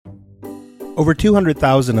Over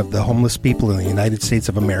 200,000 of the homeless people in the United States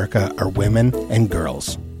of America are women and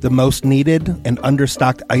girls. The most needed and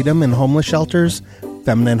understocked item in homeless shelters,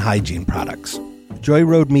 feminine hygiene products. Joy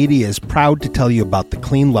Road Media is proud to tell you about the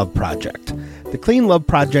Clean Love Project. The Clean Love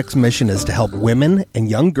Project's mission is to help women and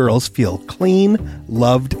young girls feel clean,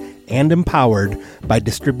 loved, and empowered by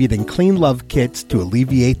distributing Clean Love kits to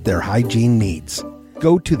alleviate their hygiene needs.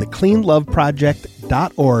 Go to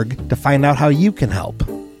thecleanloveproject.org to find out how you can help.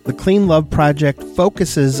 The Clean Love Project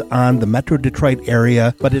focuses on the Metro Detroit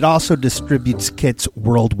area, but it also distributes kits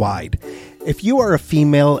worldwide. If you are a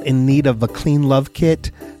female in need of a Clean Love kit,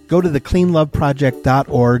 go to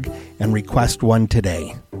thecleanloveproject.org and request one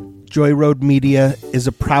today. Joy Road Media is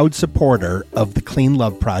a proud supporter of the Clean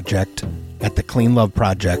Love Project at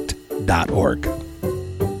thecleanloveproject.org.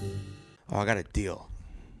 Oh, I got a deal.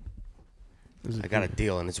 I got a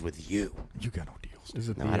deal, and it's with you. You got no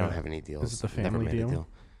deals. No, I don't have any deals. Is it the Never family made a deal?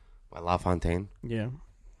 My LaFontaine. Yeah.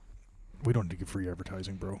 We don't need to get free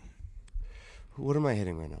advertising, bro. What am I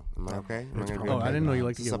hitting right now? Am I okay? Am I gonna be Oh, okay? I didn't know you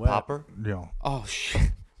like Is to this get a wet. popper? Yeah. Oh,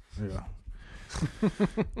 shit. Yeah.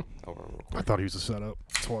 Over real I quick. thought he was a setup.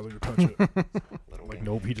 That's why I was going to touch it. Like,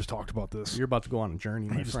 nope, he just talked about this. You're about to go on a journey,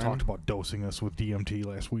 my He just friend. talked about dosing us with DMT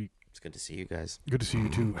last week. It's good to see you guys. Good to see you,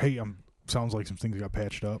 too. Hey, sounds like some things got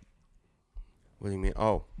patched up. What do you mean?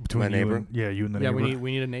 Oh, Between my you neighbor? and the Yeah, neighbor.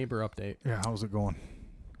 we need a neighbor update. Yeah, how's it going?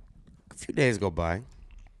 A few days go by.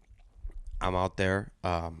 I'm out there.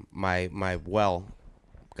 My well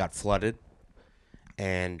got flooded,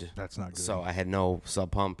 and That's not good. so I had no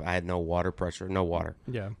sub pump. I had no water pressure, no water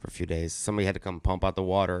Yeah. for a few days. Somebody had to come pump out the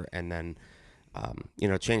water and then,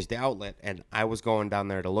 change the outlet. And I was going down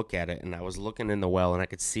there to look at it, and I was looking in the well, and I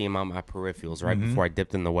could see him on my peripherals right before I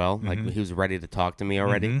dipped in the well. Like he was ready to talk to me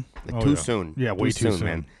already. Like, Oh, too yeah. soon. Yeah, way too soon,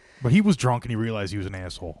 man. But he was drunk and he realized he was an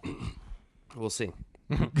asshole. We'll see.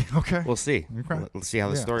 Okay. We'll see. Okay. Let's see how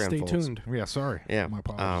the Yeah. story Stay unfolds. tuned. Yeah, sorry. Yeah, My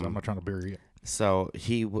apologies. I'm not trying to bury it. So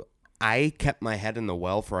I kept my head in the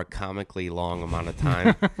well for a comically long amount of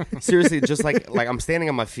time. Seriously, just like I'm standing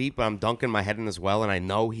on my feet, but I'm dunking my head in this well, and I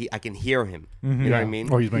know I can hear him. You know what I mean?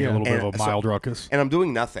 Oh, he's making Yeah. a little bit And of a so- mild ruckus. And I'm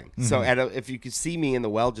doing nothing. So if you could see me in the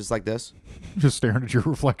well just like this, Just staring at your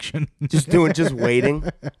reflection. just waiting,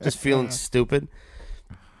 just feeling stupid.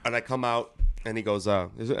 And I come out, and he goes,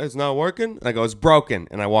 it's not working? And I go, it's broken.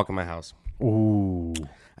 And I walk in my house. Ooh.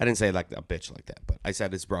 I didn't say it like a bitch like that, but I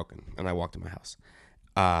said it's broken, and I walked in my house.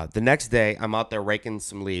 The next day, I'm out there raking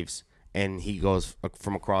some leaves, and he goes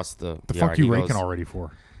from across the The yard. fuck you He raking goes, already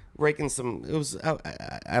for? Raking some. It was.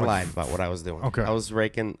 I lied about what I was doing. Okay. I was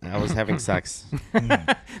raking. I was having sex.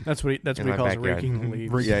 That's what he In my calls backyard. raking the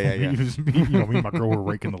leaves. Raking Yeah. the leaves. Me and my girl were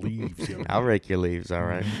raking the leaves. You know? I'll rake your leaves. All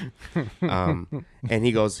right. And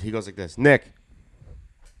he goes like this, Nick.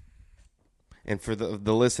 And for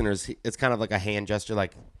the listeners, it's kind of like a hand gesture,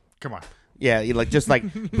 like, Come on. yeah, he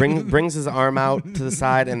brings his arm out to the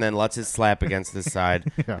side and then lets it slap against his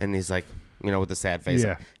side, Yeah. and he's like, with a sad face.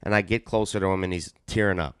 Yeah. And I get closer to him, and he's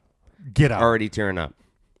tearing up. Get out. Already tearing up.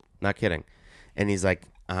 Not kidding. And he's like,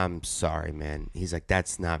 I'm sorry, man. He's like,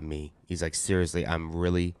 that's not me. He's like, seriously, I'm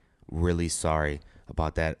really, really sorry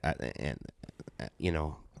about that.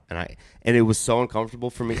 And it was so uncomfortable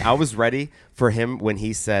for me. I was ready for him when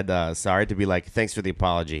he said sorry to be like, thanks for the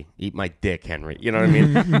apology. Eat my dick, Henry. You know what I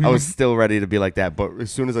mean? I was still ready to be like that. But as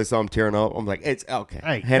soon as I saw him tearing up, I'm like, it's okay.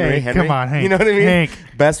 Hey, Henry. come on, Hank. You know what I mean? Hank.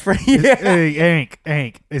 Best friend. Yeah. Hey,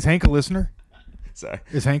 Hank. Is Hank a listener? Sorry.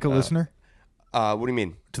 Is Hank a listener What do you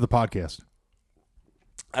mean? to the podcast?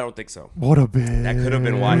 I don't think so. What a bitch. That could have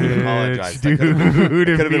been why he apologized. That Dude,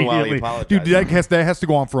 could have been why he immediately. apologized. Dude, that has to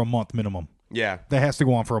go on for a month minimum. Yeah. That has to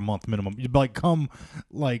go on for a month minimum. You'd like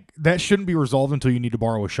that shouldn't be resolved until you need to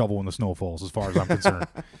borrow a shovel when the snow falls, as far as I'm concerned.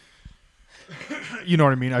 You know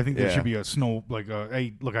what I mean? I think there Yeah. should be a snow,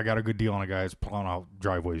 hey, look, I got a good deal on a guy's plowing out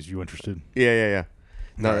driveways. You interested? Yeah.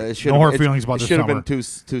 No, Right. it should No hard feelings about it this should have summer. been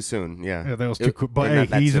too soon. Yeah. Yeah, that was too quick. But or not hey,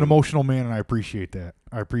 that he's an soon. emotional man, and I appreciate that.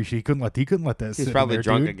 He couldn't let that sit. He's probably in there,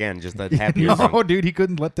 drunk dude. again, just that happy. No, dude, he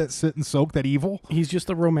couldn't let that sit and soak that evil. He's just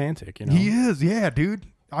a romantic, you know. He is, yeah, dude.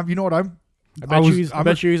 You know what I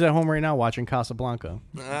bet you he's at home right now watching Casablanca.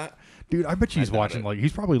 Dude, I bet you he's doubt watching. it.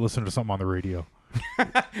 He's probably listening to something on the radio.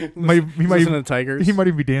 he Listen might to the Tigers. He might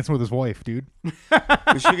even be dancing with his wife, dude.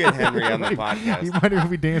 We should get Henry on the He podcast. might even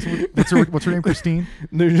be dancing with what's her name, Christine?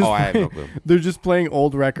 They're just Oh, I have no playing, clue. they're just playing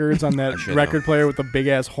old records on that should record know. player with the big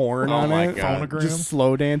ass horn Oh on my it. God. Phonogram. Just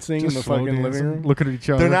slow dancing Just in the slow fucking living dancing, room. looking at each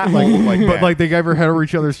other. They're not old like but that. like they ever head over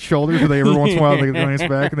each other's shoulders, where they every once in a while they glance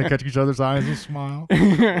back and they catch each other's eyes and smile. Oh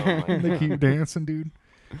my And they keep dancing, dude.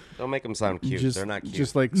 Don't make them sound cute. Just, They're not cute.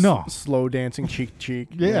 Just like No. slow dancing cheek to cheek.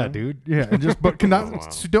 Yeah, dude. Yeah, and just but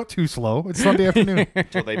don't too slow. It's Sunday afternoon.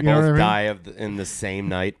 Till they You know both what I mean? die in the same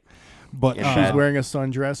night. But In She's bed. wearing a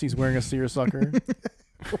sundress. He's wearing a seersucker.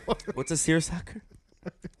 What's a seersucker?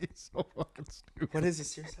 so fucking stupid. What is a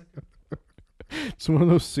seersucker? It's one of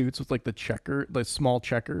those suits with like the small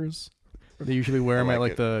checkers. They usually wear them I at like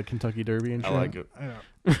like the Kentucky Derby and I shit. like it. Yeah.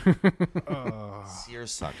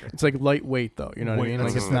 Seersucker. It's like lightweit though. You know what I mean?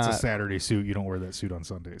 Like it's that's not. a Saturday suit. You don't wear that suit on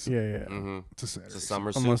Sundays. Yeah, yeah. Mm-hmm. It's a Saturday. It's a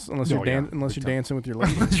summer suit. Unless Oh, you're yeah. unless you're Big time. dancing with your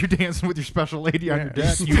lady. Unless you're dancing with your special lady on Yeah. your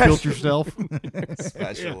deck, you built yourself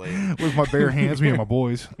Especially. with my bare hands, me and my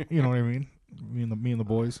boys. You know what I mean? Me and the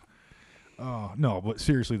boys. No, but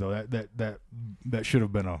seriously though, that should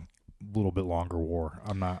have been a little bit longer war.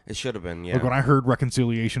 I'm not. It should have been, yeah. Like when I heard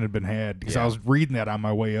reconciliation had been had, because I Yeah. was reading that on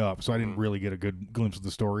my way up, so I didn't really get a good glimpse of the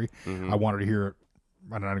story. Mhm. I wanted to hear it,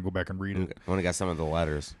 and I didn't go back and read it. I only got some of the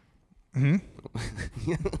letters. Hmm?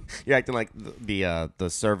 You're acting like the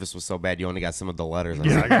service was so bad. You only got some of the letters.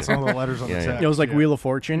 Yeah, I got some of the letters on Yeah, the yeah. text. It was like yeah. Wheel of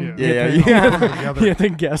Fortune. Yeah, You yeah, had to- yeah. You had to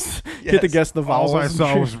guess. You had to Yes. guess the vowels. All I and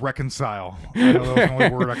saw shit. was reconcile. I know that was the only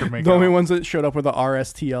word I could make the only out. ones that showed up were the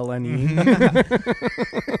RSTLNE.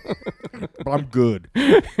 But I'm good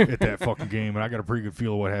at that fucking game, and I got a pretty good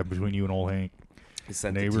feel of what happened between you and old Hank. He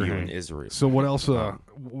sent it to Neighbor you in Hank. Israel. So what else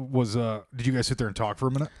was did you guys sit there and talk for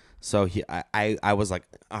a minute? So I was like,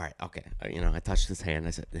 all right, okay. I touched his hand.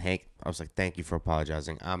 I said, Hank, I was like, thank you for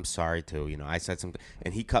apologizing. I'm sorry too. I said something,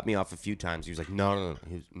 and he cut me off a few times. He was like, no.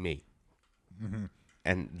 He was me. Mm-hmm.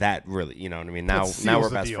 And that really, you know what I mean? Now seals we're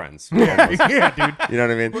the best deal. friends. Yeah, dude. You know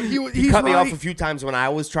what I mean? He he's cut me off right. a few times when I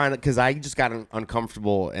was trying to, because I just got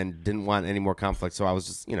uncomfortable and didn't want any more conflict. So I was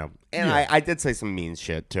just, and Yeah. I did say some mean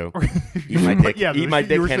shit too. Eat my dick, Yeah, eat my you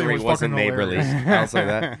dick were saying Henry was wasn't fucking neighborly. hilarious. I'll say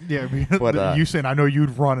that. Yeah, But, you saying I know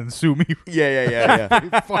you'd run and sue me.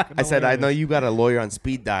 Yeah. Fucking I said, I know hilarious. you got a lawyer on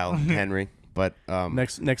speed dial, Henry. But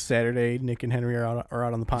Next Saturday, Nick and Henry are out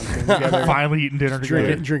on the pontoon together, Finally eating dinner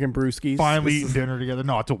together. drinking brewskis. Finally eating dinner together.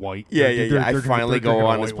 No, it's a white. yeah. They're I drinking- finally they're drinking go a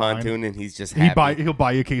on his white wine. pontoon and he's just happy. He'll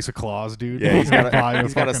buy you a case of claws, dude. Yeah, he's got buy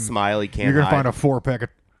he's got a fucking- smile he can't You're gonna hide. find a 4-pack of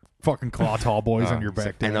fucking Claw Tall Boys on your He's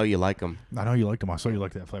back. like, I know you like them. I know you like them. I saw you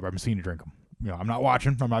like that flavor. I've been seeing you drink them. Yeah, I'm not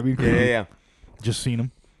watching. I'm not being Yeah, creepy. yeah. Just seen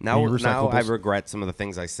them. Now I regret some of the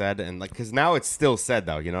things I said, and because now it's still said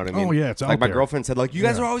though. You know what I mean? Oh, yeah, it's like out my there. girlfriend said, like you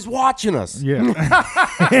guys Yeah. are always watching us, Yeah.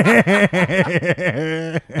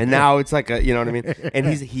 and now it's like you know what I mean? And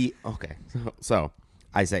he okay. So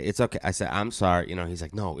I say it's okay. I said I'm sorry. He's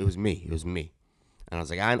like, no, it was me. It was me. And I was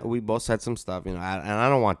like, we both said some stuff, and I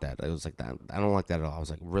don't want that. It was like that. I don't like that at all. I was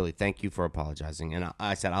like, really, thank you for apologizing. And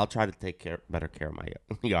I said, I'll try to take better care of my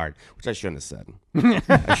yard, which I shouldn't have said.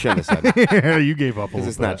 I shouldn't have said Yeah, you gave up a because little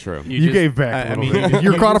it's not bit. true. You gave back a I little mean, bit.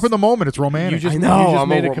 You're you caught up just- in the moment. It's romantic. You just, know, you just I'm a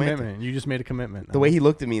made a romantic. commitment. You just made a commitment. The way he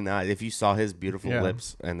looked at me now, if you saw his beautiful Yeah.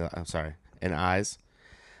 lips and I'm sorry, and eyes,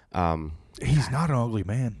 He's not an ugly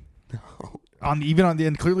man. Even on the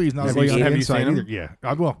end, clearly he's not Have ugly you- on the have you inside seen him? either.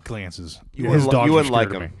 Yeah, well, glances. you His wouldn't, dog you just wouldn't like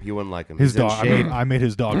scared him. of me. You wouldn't like him. His He's in dog. shape. I made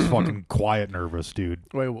his dog's fucking quiet nervous, dude.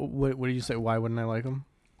 Wait, what did you say? Why wouldn't I like him?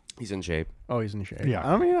 He's in shape. Oh, he's in shape. Yeah.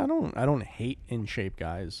 I mean, I don't hate in shape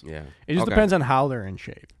guys. Yeah. It just Okay. depends on how they're in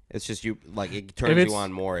shape. It's just you like it turns it's- you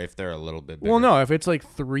on more if they're a little bit bigger. Well, no, if it's like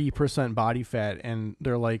 3% body fat and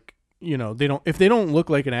they're like, if they don't look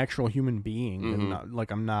like an actual human being, then I'm not. Like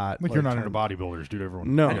you're not into bodybuilders, dude.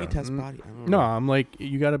 Everyone. No. How do you test body? I don't No, know. I'm like,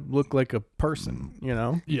 you got to look like a person,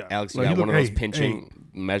 Yeah. Alex, you Like, got one of those hey, pinching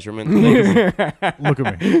measurement things. Look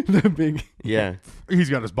at me. the big. Yeah. He's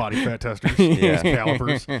got his body fat testers. Yeah. His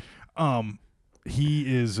calipers.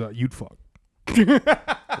 He is. You'd fuck.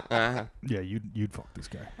 Uh-huh. Yeah, you'd fuck this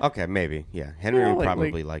guy. Okay, maybe. Yeah. Henry Yeah, would like-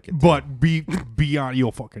 probably like it. too. But beyond,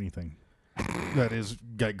 you'll fuck anything.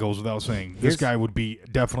 That goes without saying. This Here's- guy would be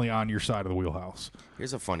definitely on your side of the wheelhouse.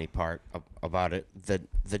 Here's a funny part about it.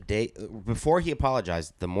 The day before he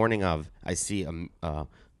apologized, the morning of, I see a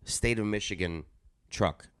state of Michigan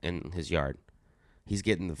truck in his yard. He's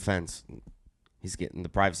getting the fence. He's getting the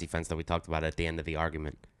privacy fence that we talked about at the end of the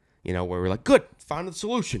argument. Where we're like, good, found a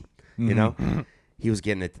solution. He was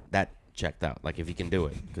getting that checked out. Like if he can do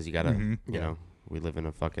it, because you gotta, we live in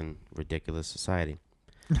a fucking ridiculous society.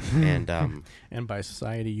 And And by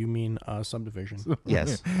society, you mean subdivision.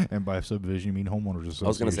 yes, And by subdivision, you mean homeowners association. I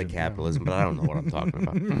was gonna say capitalism, but I don't know what I'm talking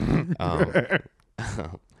about.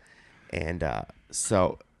 And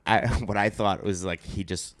so what I thought was like he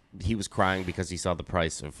was crying because he saw the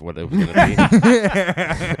price of what it was gonna be.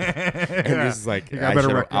 And he's like, I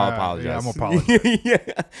better I'll apologize. Yeah, I'm apologize.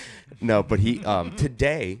 Yeah. No, but he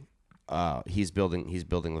today he's building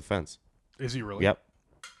the fence. Is he really? Yep.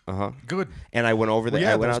 Good. And I went over there. Well,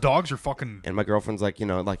 yeah, I went those out, dogs are fucking. and my girlfriend's like, he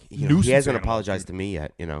Nuisance hasn't animals, apologized to me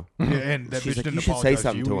yet, Yeah, and that She's bitch like, didn't you should say apologize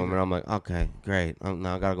something to you him, either. and I'm like, okay, great.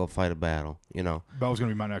 Now I gotta go fight a battle, That was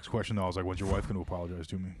gonna be my next question, though. I was like, when's your wife gonna apologize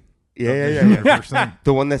to me? Yeah. First thing.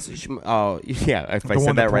 The one that's yeah. If I The said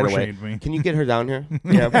one that that right poor away, shamed me. can you get her down here?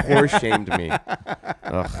 Yeah, poor shamed me.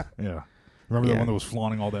 Ugh. Yeah. Remember the Yeah. one that was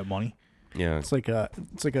flaunting all that money? Yeah. It's like a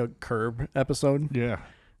Curb episode. Yeah.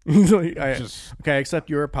 He's like, Just okay, I accept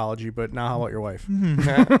your apology, but now how about your wife?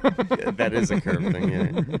 That is a curve thing.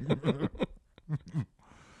 Yeah.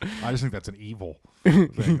 I just think that's an evil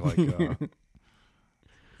thing. Like,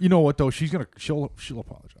 you know what though? She'll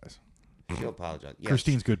apologize. She'll apologize. Yeah,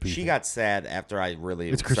 Christine's good people. She got sad after I really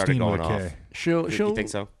It's started Christine going with a off. K. She'll You think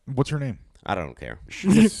so? What's her name? I don't care.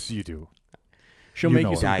 Yes, you do. she'll You make know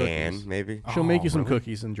you it. some Diane, cookies. maybe. She'll make you some really?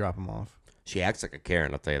 cookies and drop them off. She acts like a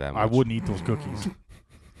Karen. I'll tell you that much. I wouldn't eat those cookies.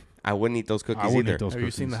 I wouldn't eat those cookies I wouldn't either. eat those Have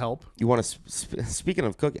cookies. you seen The Help? You want to? Speaking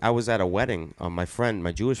of cookies, I was at a wedding. My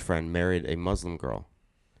Jewish friend, married a Muslim girl,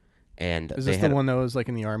 and Is they this had the one that was like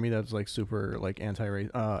in the army that's like super like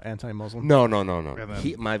anti-Muslim? No. And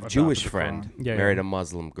then My adopted Jewish the friend Quran. Yeah, married yeah. a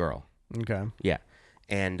Muslim girl. Okay. Yeah,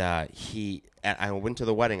 and I went to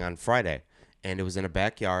the wedding on Friday, and it was in a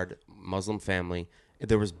backyard, Muslim family.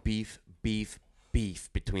 There was beef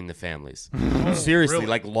between the families. Seriously, really?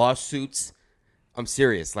 like lawsuits. I'm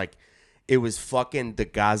serious. Like, it was fucking the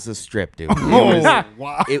Gaza Strip, dude. Wow.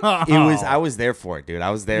 It was. I was there for it, dude. I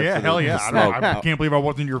was there. Yeah, for hell the yeah. smoke. I can't believe I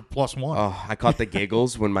wasn't your plus one. Oh, I caught the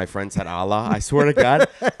giggles when my friend said Allah. I swear to God,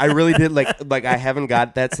 I really did. Like I haven't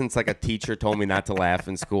got that since like a teacher told me not to laugh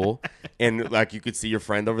in school, and like you could see your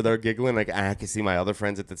friend over there giggling. Like I could see my other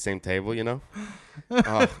friends at the same table. Were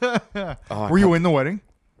you in the wedding?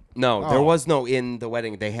 No, there Oh. was no in the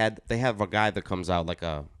wedding. They have a guy that comes out like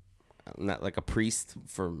a priest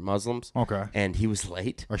for Muslims. Okay. And he was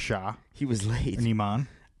late. A Shah, He was late. an Iman.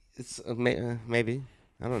 It's maybe.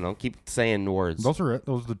 I don't know. Keep saying words. Those are it.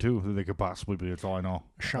 Those are the two that they could possibly be. That's all I know.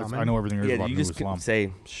 Shaman? I know everything there is Yeah, about you New just Islam.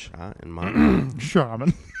 say Shah and Mom.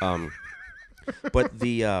 Shaman. But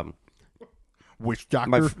the Witch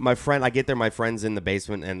doctor. my friend, I get there. My friend's in the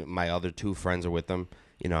basement, and my other two friends are with them.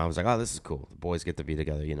 I was like, oh, this is cool. The boys get to be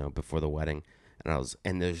together, before the wedding.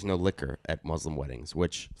 And there's no liquor at Muslim weddings,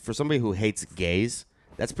 which for somebody who hates gays,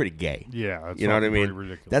 that's pretty gay. Yeah, that's you know what I fucking mean? pretty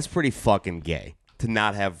ridiculous. That's pretty fucking gay to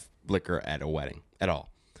not have liquor at a wedding at all.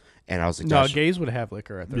 And I was like, No, Josh, gays would have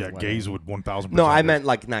liquor at their Yeah, wedding. gays would 1,000%. no, I meant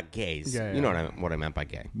like not gays. Yeah, You know yeah. what I meant by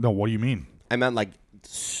gay. No, what do you mean? I meant like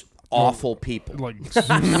awful people. Like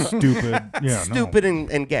stupid. Yeah, Stupid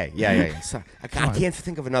and gay. Yeah. So, I can't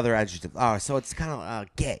think of another adjective. Oh, so it's kind of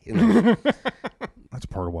gay. No. That's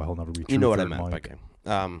part of why he'll never be true. You know what I third meant by Mike.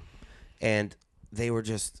 gay. And they were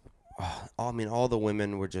just, all the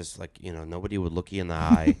women were just like, nobody would look you in the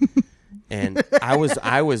eye. And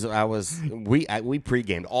we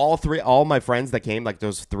pre-gamed. All my friends that came, like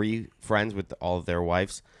those three friends with all of their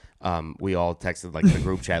wives, we all texted like the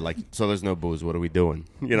group chat, like, so there's no booze. What are we doing?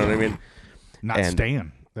 You know what I mean? Not And-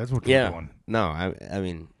 staying. That's what you're doing. No, I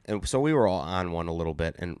mean, and so we were all on one a little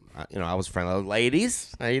bit, and I was friendly.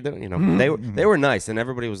 Ladies, how you doing? They were nice, and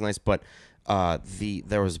everybody was nice, but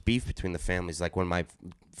there was beef between the families. Like when my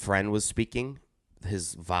friend was speaking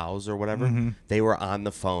his vows or whatever, they were on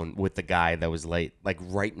the phone with the guy that was late, like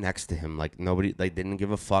right next to him. Like nobody, they didn't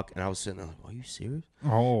give a fuck, and I was sitting there like, "Are you serious?"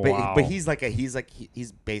 Oh, But, wow. but he's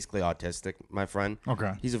basically autistic, my friend.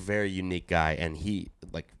 Okay. He's a very unique guy, and he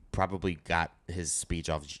probably got his speech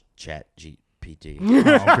off Chat GPT.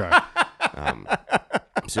 Oh, okay.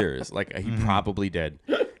 I'm serious. Like he probably did.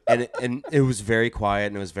 And it was very quiet,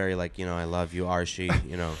 and it was very like, I love you, Archie,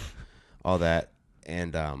 all that.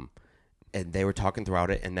 And they were talking throughout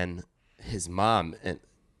it, and then his mom,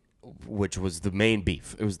 which was the main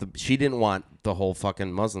beef. It was she didn't want the whole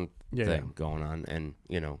fucking Muslim thing going on, and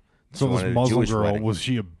she So wanted this a Muslim Jewish girl, wedding. was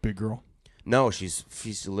she a big girl? No, she's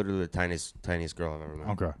literally the tiniest girl I've ever met.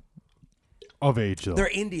 Okay. Of age, though. They're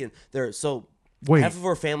Indian. Wait. Half of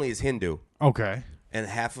her family is Hindu, Okay. and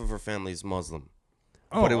half of her family is Muslim.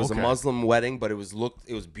 Oh, But it was okay. a Muslim wedding, but it was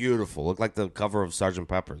beautiful. Looked like the cover of Sgt.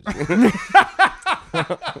 Pepper's.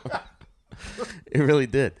 It really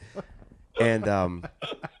did. And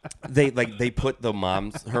they put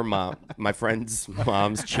my friend's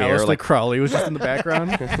mom's chair, Alistair Crowley was just in the background.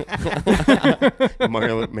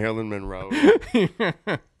 Marilyn Monroe.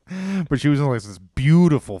 But she was in like this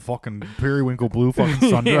beautiful fucking periwinkle blue fucking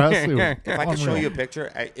sundress. It was If I could show unreal. you a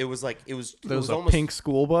picture, it was There was a almost pink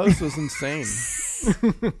school bus. It was insane.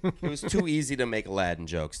 It was too easy to make Aladdin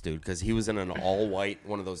jokes, dude, because he was in an all-white,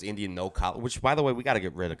 one of those Indian no-collar, which, by the way, we got to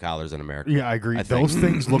get rid of collars in America. Yeah, I agree. I think. Those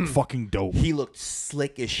things look fucking dope. He looked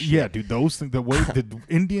slick as shit. Yeah, dude, those things. The way the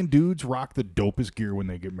Indian dudes rock the dopest gear when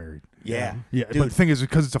they get married. Yeah. Yeah, but Dude, the thing is,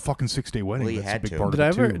 because it's a fucking 6-day wedding, Well, you that's a had big to. part Did of I it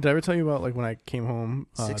ever too. did I ever tell you about like when I came home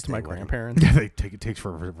to 6-day my wedding. grandparents Yeah, it takes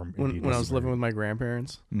forever from when Indians I was to living marry. with my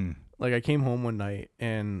grandparents? Mm. Like I came home one night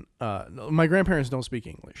and my grandparents don't speak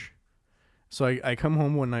English, so I come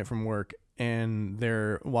home one night from work and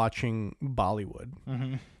they're watching Bollywood,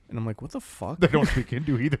 and I'm like, what the fuck? They don't speak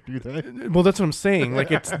Hindu either, do they? Well, that's what I'm saying. Like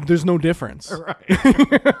there's no difference. Right.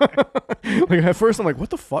 Like at first I'm like, what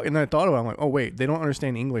the fuck? And then I thought about it. I'm like, oh wait, they don't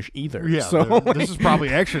understand English either. Yeah, So this is probably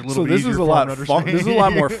actually a little so bit this easier is a for lot them to fun. This is a understand.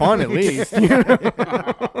 lot more fun at least.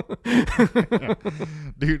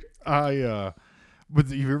 Dude, but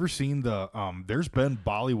you've ever seen the there's been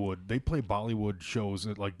Bollywood, they play Bollywood shows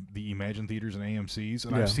at like the Imagine Theaters and AMC's,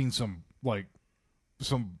 and Yeah. I've seen some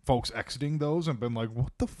folks exiting those and been like,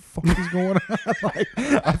 what the fuck is going on? Like,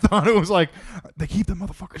 I thought it was like they keep the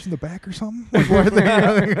motherfuckers in the back or something. Like, why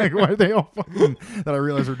are they all fucking? That I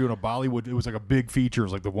realized they're doing a Bollywood. It was like a big feature. It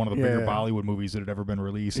was like one of the bigger Yeah. Bollywood movies that had ever been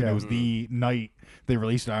released. And Yeah. it was the night they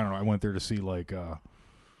released it. I don't know. I went there to see like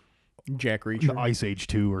Jack the Reacher. Ice Age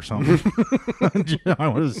 2 or something. I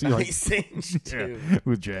wanted to see like Ice Age yeah, 2.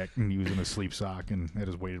 with Jack, and he was in a sleep sock and had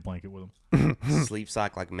his weighted blanket with him. Sleep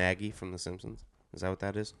sock like Maggie from The Simpsons. Is that what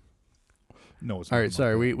that is? No, it's All not right,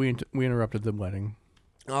 sorry, we interrupted the wedding.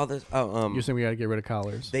 Oh, You're saying we got to get rid of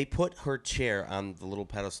collars. they put her chair on the little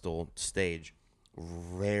pedestal stage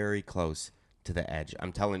very close to the edge.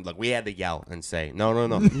 I'm telling you, look, we had to yell and say, no.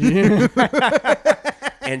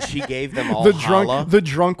 And she gave them all holla. The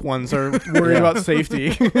drunk ones are worried about safety.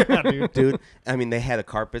 Dude, I mean, they had the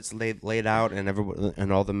carpets laid out, and everybody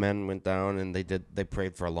and all the men went down, and they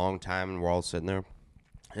prayed for a long time, and we're all sitting there.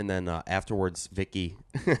 And then afterwards, Vicky,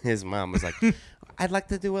 his mom, was like, "I'd like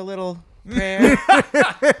to do a little prayer,"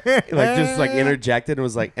 like just like interjected and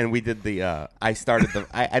was like, and we did the. I started the.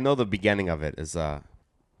 I know the beginning of it is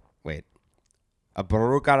wait.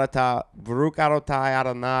 Baruch Adonai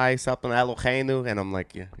Adonai something Eloheinu, and I'm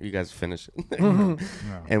like, yeah, you guys finish it.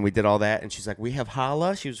 And we did all that, and she's like, we have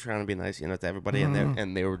challah. She was trying to be nice, to everybody in there,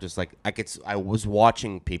 and they were just like, I was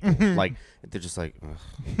watching people like they're just like,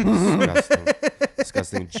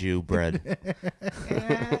 disgusting Jew bread.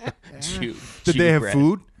 Jew. Did Jew they have bread.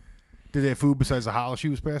 food? Did they have food besides the challah she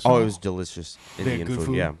was passing? Oh, out? it was delicious had Indian good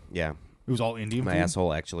food? Yeah. It was all Indian My food.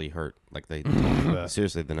 asshole actually hurt. Like they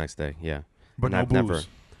seriously the next day. Yeah. But And no I've booze. never.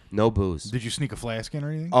 No booze. Did you sneak a flask in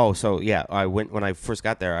or anything? Oh, so yeah, I went when I first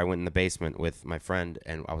got there. I went in the basement with my friend,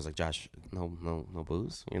 and I was like, "Josh, no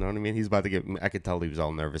booze." You know what I mean? He's about to get. I could tell he was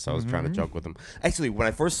all nervous. I was trying to joke with him. Actually, when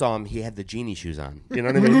I first saw him, he had the genie shoes on. You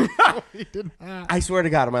know what I mean? He didn't. I swear to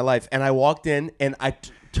God, in my life, and I walked in, and I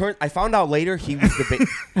turned. I found out later he was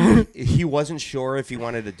the. He wasn't sure if he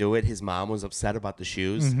wanted to do it. His mom was upset about the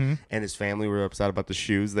shoes, and his family were upset about the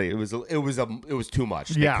shoes. It was too much.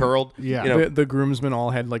 They Yeah. curled. Yeah. You know, The groomsmen all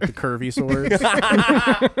had like the curvy swords.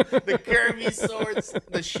 the curvy swords,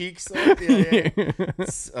 the chic sword,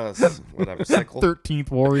 whatever, sickle. 13th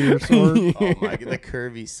warrior sword. Oh my god, the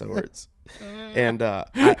curvy swords. And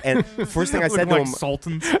first thing I said to like him,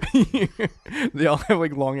 sultans. They all have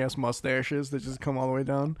like long ass mustaches that just come all the way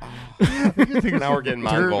down. now we're getting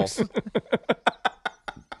Mongol.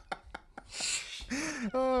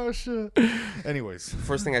 Oh shit. Anyways,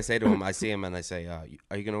 First thing I say to him, I see him and I say,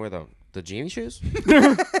 "Are you gonna wear the genie shoes?"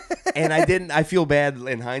 And I didn't. I feel bad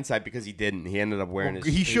in hindsight because he didn't. He ended up wearing his.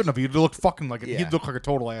 he shouldn't have. He looked fucking like Yeah. he looked like a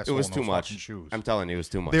total It asshole. was in too those much. fucking shoes. I'm telling you, it was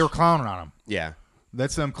too much. They were clowning on him. Yeah.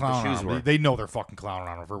 That's them clowning shoes on were. him. They know they're fucking clowning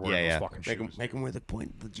on him for wearing Yeah. those fucking shoes. Make him wear the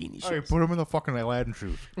genie shoes. Hey, put him in the fucking Aladdin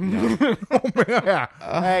shoes. Yeah.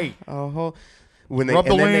 Hey. Oh, when they Rub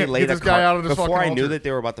the and then they lamp. laid Get a this guy out of this before I fucking knew altar. that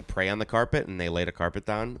they were about to pray on the carpet and they laid a carpet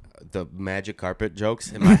down. The magic carpet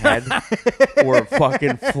jokes in my head were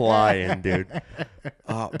fucking flying, dude.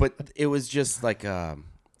 But it was just like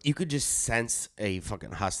you could just sense a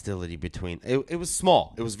fucking hostility between. It was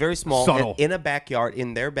small. It was very small. Subtle. In a backyard,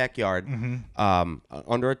 in their backyard,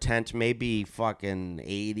 under a tent, maybe fucking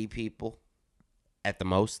 80 people at the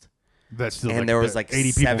most. That's still And there was like 80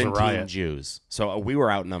 people's a 17 riot. Jews. So we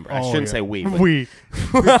were outnumbered. I Oh, shouldn't yeah. say we. But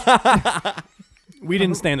We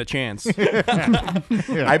didn't stand a chance.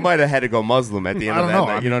 I might have had to go Muslim at the end I of don't that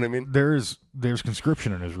know. night. You know what I mean? There's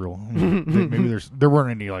conscription in Israel. Maybe there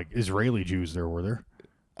weren't any like Israeli Jews there, were there?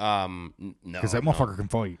 No. Because that motherfucker can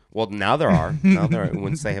fight. Well, now there are. Now there are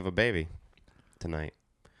once they have a baby. tonight.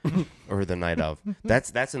 Or the night of.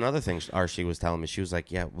 That's another thing Archie was telling me. She was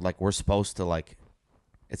like, yeah, like we're supposed to like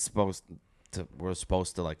we're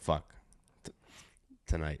supposed to like fuck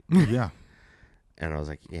tonight. Yeah. And I was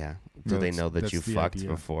like, yeah. Do they That's- know that that's you the fucked idea.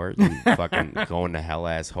 before? You fucking going to hell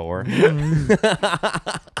ass whore.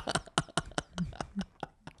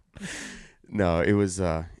 No, it was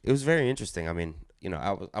very interesting. I mean, you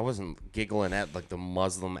know, I wasn't giggling at like the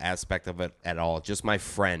Muslim aspect of it at all. Just my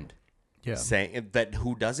friend saying that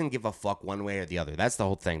who doesn't give a fuck one way or the other. That's the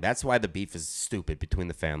whole thing. That's why the beef is stupid between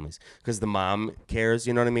the families, because the mom cares.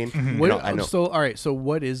 You know what I mean? You know, I know. So all right. So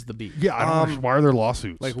what is the beef? Yeah, I don't understand. Why are there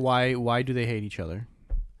lawsuits? Like why do they hate each other?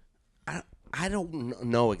 I don't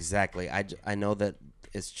know exactly. I know that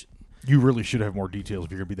it's. You really should have more details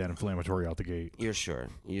if you're going to be that inflammatory out the gate. You're sure.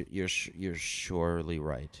 You're surely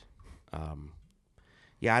right.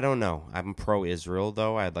 Yeah, I don't know. I'm pro-Israel,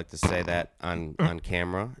 though. I'd like to say that on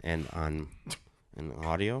camera and in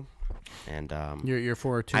audio. And You're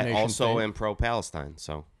for a I two-nation also state? am pro-Palestine.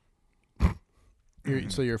 So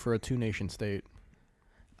So you're for a two-nation state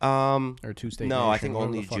um, or two-state? no, I nation, think whatever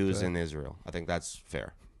only the fuck Jews that- in Israel. I think that's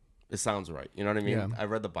fair. It sounds right. You know what I mean? Yeah. I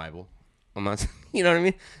read the Bible. I'm not. You know what I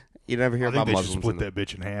mean? You never hear I think about they Muslims. should split in the- that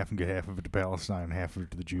bitch in half and get half of it to Palestine and half of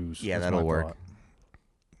it to the Jews. Yeah, That's that'll my work. thought.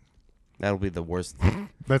 That'll be the worst.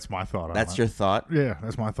 That's my thought on That's it. your thought. Yeah,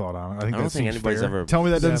 that's my thought on it. I think I don't that think seems anybody's fair. ever Tell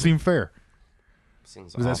me that doesn't Yeah. seem fair.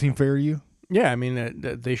 Seems Does that seem fair to you? Yeah, I mean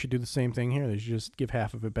they should do the same thing here. They should just give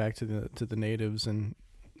half of it back to the natives, and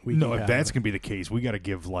we No, keep if half that's of it. going to be the case, we got to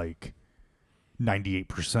give like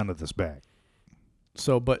 98% of this back.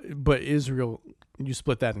 So, but Israel, you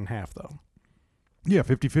split that in half though. Yeah,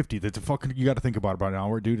 50-50. That's a fucking. You got to think about it right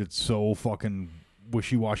now, dude. It's so fucking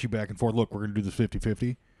wishy-washy back and forth. Look, we're going to do this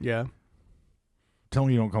 50-50. Yeah. Tell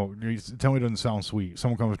me you don't go. Tell me it doesn't sound sweet.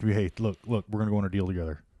 Someone comes to me, hey, look, we're going to go on a deal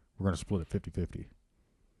together. We're going to split it 50-50.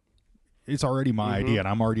 It's already my idea, and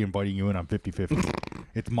I'm already inviting you in on 50-50.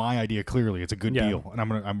 It's my idea, clearly. It's a good Yeah. deal. And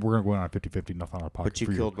we're going to go in on 50-50, nothing out of pocket But you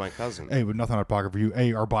for killed my cousin. Hey, but nothing out of pocket for you.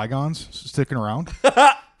 Hey, are bygones sticking around?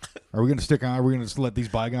 Are we going to stick on? Are we going to let these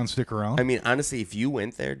bygones stick around? I mean, honestly, if you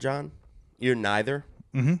went there, John, you're neither.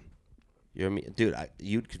 Mm-hmm. You're me, dude.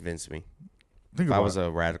 You'd convince me Think if I about was it. a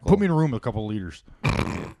radical. Put me in a room with a couple of leaders. You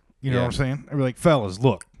know Yeah. what I'm saying? I'd be like, fellas,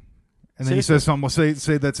 look. And then he Seriously. says something. We'll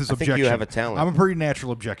say that's his I think objection. you have a talent. I'm a pretty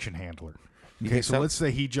natural objection handler. Okay, think so so? let's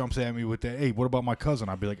say he jumps at me with that. Hey, what about my cousin?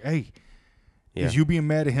 I'd be like, hey, Yeah. is you being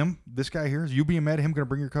mad at him? This guy here, is you being mad at him going to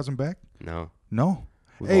bring your cousin back? No. No.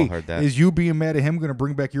 We've hey, all heard that. is you being mad at him going to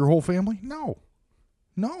bring back your whole family? No.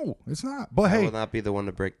 No, it's not. But I hey, will not be the one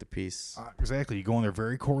to break the peace. exactly. You go in there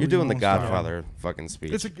very Corleone. You're doing the style. Godfather fucking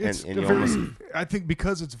speech. It's and a you very, almost, I think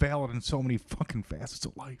because it's valid in so many fucking facets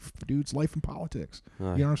of life, dude. It's life and politics. You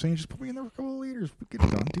know what I'm saying? Just put me in there with a couple of leaders. We'll get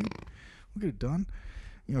it done, dude. We'll get it done.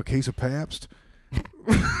 You know, a case of Pabst.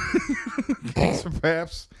 Case of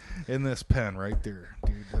Pabst in this pen right there,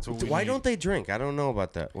 dude. That's what we why need. don't they drink? I don't know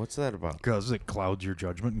about that. What's that about? Because it clouds your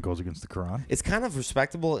judgment and goes against the Quran. It's kind of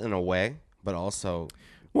respectable in a way, but also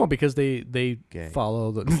Well, because they Gay.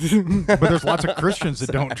 follow the. But there's lots of Christians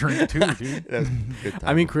that don't drink too, dude. that's good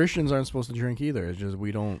I mean, Christians aren't supposed to drink either. It's just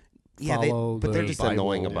we don't Yeah, follow but the they're just Bible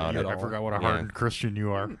annoying about at it. I all. forgot what a Yeah. hardened Christian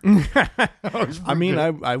you are. I mean,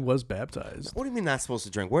 I was baptized. What do you mean not supposed to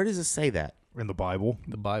drink? Where does it say that? In the Bible,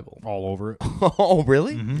 The Bible. all over it. Oh,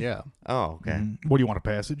 really? Yeah. Oh, okay. What do you want, a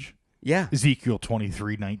passage? Yeah. Ezekiel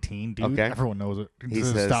 23:19, dude. Okay. Everyone knows it. It He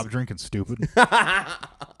says, says- stop drinking, stupid.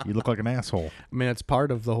 You look like an asshole. I mean, it's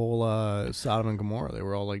part of the whole Sodom and Gomorrah. They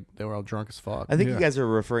were all drunk as fuck. I think Yeah. you guys are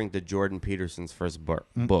referring to Jordan Peterson's first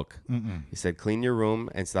book. He said, "Clean your room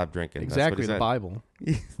and stop drinking." Exactly, the That's Bible.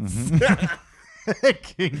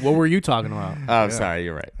 King. What were you talking about? Oh, sorry,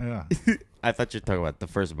 you're right. Yeah. I thought you were talking about the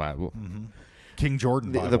first Bible, King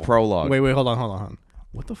Jordan Bible. the prologue, Wait, hold on.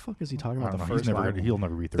 What the fuck is he talking I about? don't The know. first Bible? He'll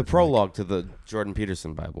never read the prologue to the Jordan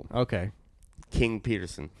Peterson Bible. Okay. King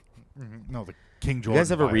Peterson. No, the King Jordan You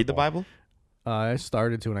guys ever read the Bible? I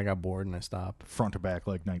started to and I got bored and I stopped. Front to back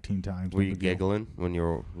like 19 times. Were No you big deal. giggling when you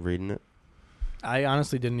were reading it? I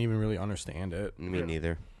honestly didn't even really understand it. Me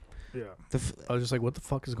neither. Yeah. I was just like, what the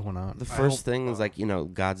fuck is going on? The first thing is like,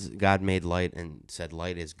 God made light and said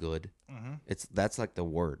light is good. That's like the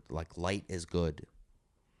word, like light is good.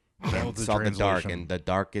 That And was the saw the dark translation. and the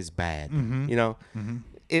dark is bad. You know, and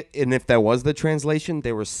if that was the translation,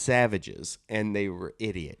 they were savages and they were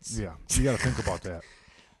idiots. Yeah. You got to think about that.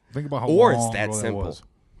 Think about how Or long it's that ago simple. was.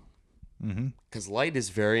 Because light is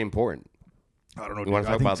very important. I don't know. You wanna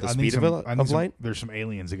dude. talk I about think- the I think speed of some- I think some- light? There's some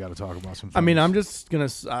aliens that got to talk about some. I mean,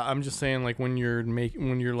 things. I'm just saying, like, when you're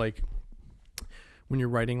when you're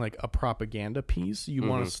writing like a propaganda piece, you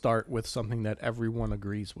want to start with something that everyone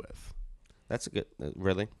agrees with. That's a good.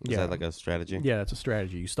 Really? Is that like a strategy? Yeah, that's a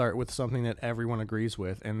strategy. You start with something that everyone agrees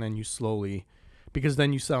with, and then you slowly, because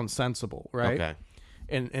then you sound sensible, right? Okay.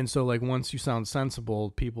 And so like once you sound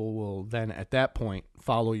sensible, people will then at that point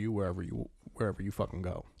follow you wherever you fucking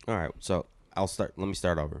go. All right. So I'll start. Let me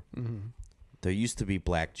start over. There used to be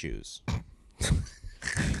black Jews.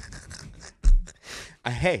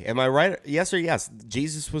 Hey, am I right? Yes or yes?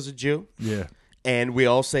 Jesus was a Jew. Yeah. And we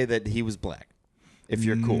all say that he was black. If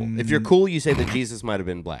you're cool. If you're cool, you say that Jesus might have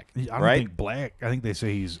been black. I don't right? think black. I think they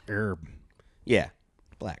say he's Arab. Yeah,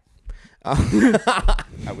 black.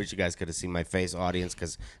 I wish you guys could have seen my face, audience,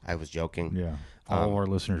 because I was joking. Yeah. All of our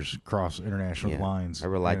listeners cross international lines. I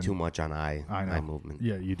rely and too much on eye know. movement.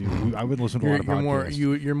 Yeah, you do. I would listen to a lot of podcasts.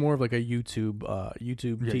 You're more of like a YouTube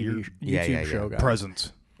TV show guy.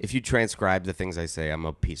 Presence. If you transcribe the things I say, I'm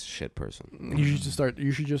a piece of shit person. You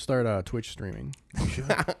should just start Twitch streaming.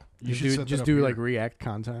 You should just do like React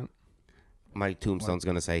content. My tombstone's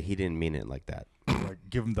gonna say he didn't mean it like that. Like,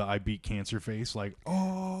 give him the I beat cancer face. Like,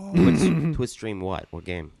 oh. Twitch stream what? What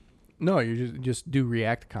game? No, you just do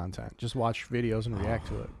React content. Just watch videos and react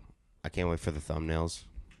to it. I can't wait for the thumbnails.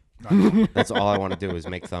 That's all I want to do is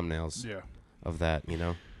make thumbnails of that, you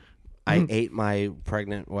know? I ate my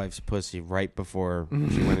pregnant wife's pussy right before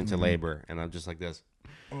she went into labor, and I'm just like this.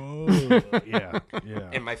 Oh, yeah.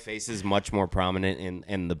 And my face is much more prominent,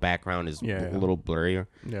 and the background is a little blurrier.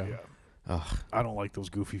 Yeah. Ugh. I don't like those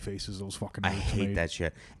goofy faces. Those fucking. I hate that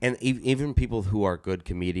shit. And even people who are good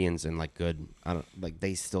comedians and like good,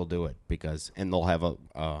 they still do it and they'll have a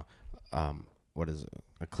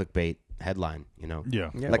clickbait headline, you know?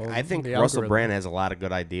 Yeah. I think Russell Brand has a lot of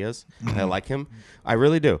good ideas. I like him. I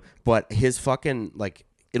really do. But his fucking,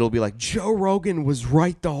 it'll be like, Joe Rogan was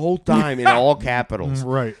right the whole time in all capitals.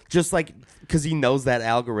 Right. Just like, because he knows that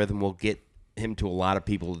algorithm will get him to a lot of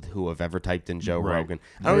people who have ever typed in Joe Rogan.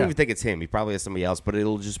 I don't even think it's him. He probably has somebody else, but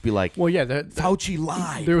it'll just be like, well, yeah, Fauci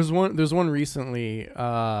lied. There's one recently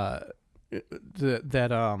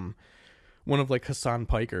one of like Hassan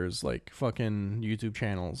Piker's like fucking YouTube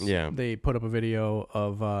channels. Yeah, they put up a video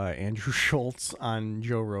of Andrew Schultz on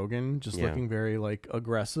Joe Rogan, just looking very like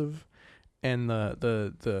aggressive, and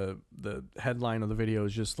the headline of the video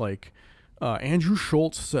is just like, Andrew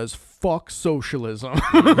Schultz says fuck socialism.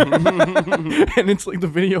 And it's like the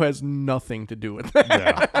video has nothing to do with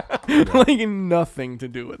that. Like nothing to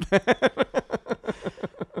do with that.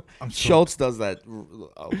 Schultz does that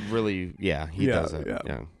really. Yeah, he does it.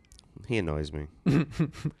 Yeah. He annoys me.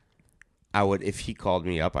 I would, if he called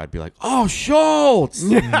me up, I'd be like, "Oh, Schultz!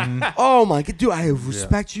 Oh my god, dude, I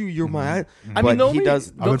respect you. You're my." I mean,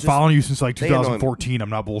 I've been following you since like 2014. I'm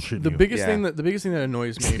not bullshitting. The biggest thing that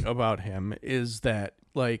annoys me about him is that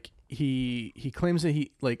like he claims that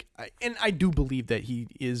he like, and I do believe that he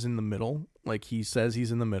is in the middle. Like he says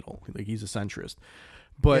he's in the middle. Like he's a centrist.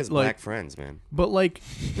 But he has like black friends, man. But like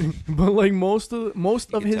most of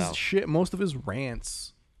his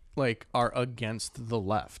rants like are against the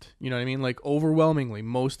left. You know what I mean? Like overwhelmingly,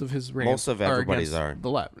 most of his rants most of everybody's are the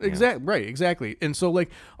left. Exactly. And so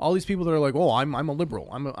like all these people that are like, "Oh, I'm a liberal.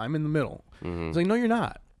 I'm in the middle." It's like, no, you're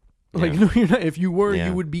not. Like, no, you're not. If you were,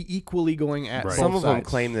 you would be equally going at both Some of them sides.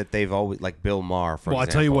 claim that they've always, like Bill Maher, for example. I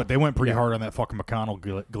tell you what, they went pretty hard on that fucking McConnell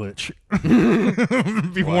glitch.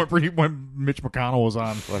 People went pretty when Mitch McConnell was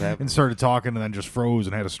on and started talking and then just froze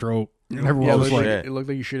and had a stroke. And everyone was like, it looked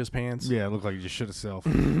like he shit his pants. Yeah, it looked like he just shit himself.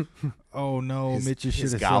 Oh no, Mitch just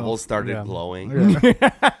shit himself. His gobbles started glowing.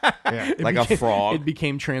 Like a frog. It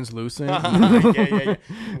became translucent. Yeah.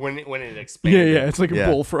 When it expanded. Yeah, it's like a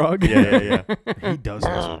bullfrog. Yeah. He does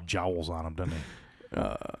have some jowls on him, doesn't he?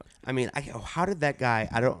 I mean, how did that guy?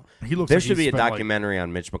 I don't. He looks. There like should be a documentary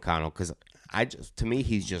on Mitch McConnell because to me,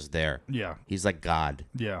 he's just there. Yeah, he's like God.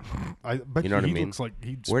 Yeah, I bet you know what I mean. Looks like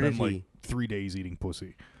he'd spend like 3 days eeting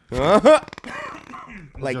pussy.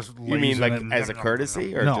 Like you mean like as a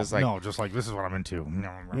courtesy or just like just like this is what I'm into.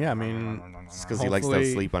 Yeah, I mean it's because he likes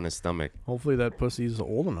to sleep on his stomach. Hopefully that pussy's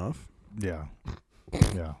old enough. Yeah.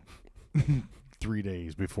 3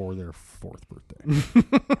 days before their 4th birthday.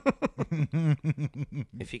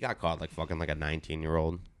 If he got caught like fucking like a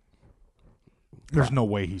 19-year-old, there's no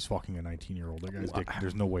way he's fucking a 19-year-old. That guy's dick.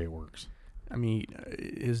 There's no way it works. I mean,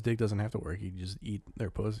 his dick doesn't have to work. He just eat their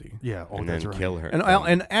pussy. Yeah, and then kill her.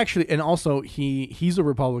 And also he's a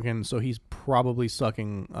Republican, so he's probably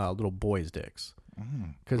sucking little boys' dicks.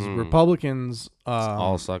 Because Republicans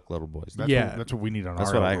all suck little boys. That's what we need on that's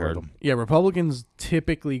our what algorithm. I heard. Yeah, Republicans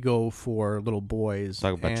typically go for little boys.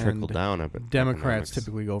 Talk about trickle down. Democrats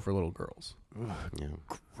typically go for little girls. Yeah.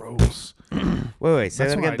 Gross. Wait. Say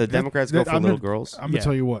that again. The Democrats go for little girls? I'm going to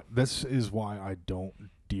tell you what. This is why I don't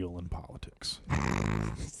deal in politics.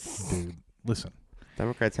 Dude, listen.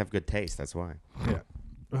 Democrats have good taste. That's why. Yeah.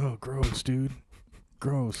 Oh, gross, dude.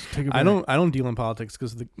 Gross. Take it back. I don't deal in politics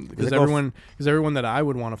because everyone that I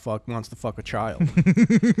would want to fuck wants to fuck a child.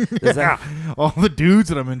 All the dudes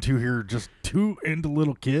that I'm into here are just too into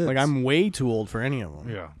little kids. Like I'm way too old for any of them.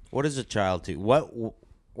 Yeah. What is a child to?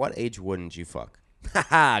 What age wouldn't you fuck?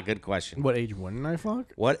 Haha, good question. What age wouldn't I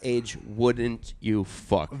fuck? What age wouldn't you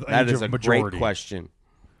fuck? The That age is of a majority. great question.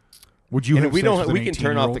 Would you? And Have we sex don't. with an We can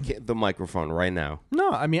turn off 18-year-old? the microphone right now. No,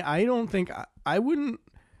 I mean I don't think I wouldn't.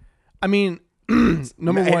 I mean,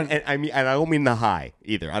 number one. And I mean, and I don't mean the high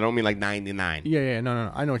either. I don't mean like 99. Yeah.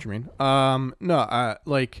 No. I know what you mean. No.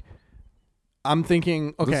 Like, I'm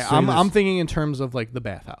thinking. Okay, I'm thinking in terms of like the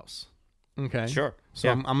bathhouse. Okay. Sure. So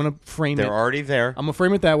yeah. I'm gonna frame it. They're already there. I'm gonna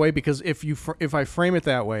frame it that way because if I frame it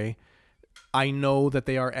that way, I know that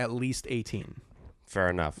they are at least 18. Fair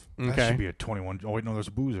enough. That Okay. should be a 21. Oh wait, no, there's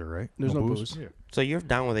a boozer, right? There's no booze. Yeah. So you're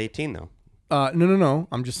down with 18 though. No.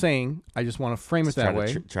 I'm just saying. I just want to frame it that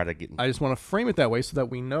way. Try to get. I just want to frame it that way so that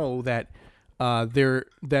we know that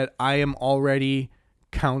that I am already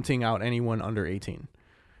counting out anyone under 18.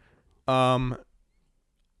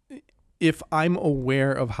 If I'm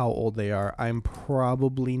aware of how old they are, I'm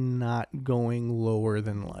probably not going lower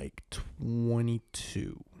than like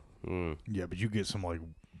 22. Yeah, but you get some like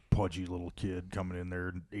pudgy little kid coming in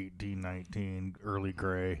there, 18, 19, early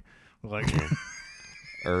gray, like.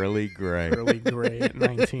 Early Grey. Early Grey at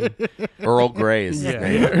 19. Earl Grey is his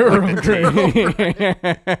name. Earl Grey.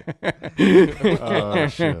 Oh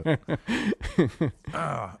shit.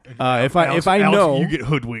 If I know, you get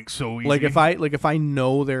hoodwinked so easy. like if I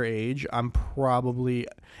know their age, I'm probably,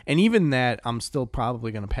 and even that I'm still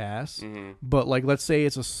probably gonna pass. Mm-hmm. But like let's say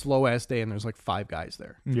it's a slow ass day and there's like 5 guys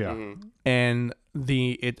there, Yeah. Mm-hmm. and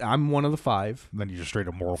I'm one of the 5. Then you just straight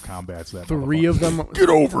up Mortal Kombat's that. 3 of them Get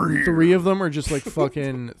over here. 3 of them are just like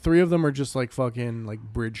fucking. 3 of them are just like fucking like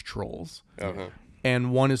bridge trolls, Uh-huh.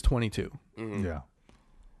 and 1 is 22. Mm-hmm. Yeah.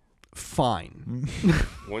 Fine.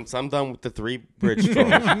 Once I'm done with the 3 bridge trolls,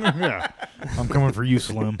 Yeah. I'm coming for you,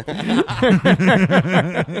 Slim.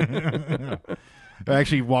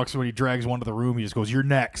 Actually, he walks when he drags one to the room. He just goes, "You're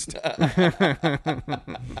next."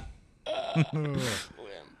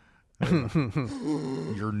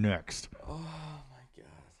 You're next. oh my god.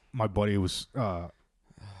 My buddy was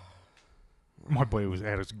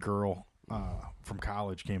had his girl from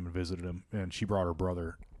college came and visited him, and she brought her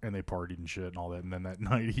brother, and they partied and shit and all that. And then that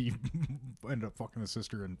night he ended up fucking his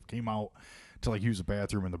sister and came out to like use the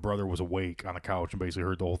bathroom, and the brother was awake on the couch and basically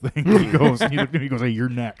heard the whole thing. He looked at me, he goes, "Hey, you're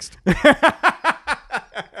next."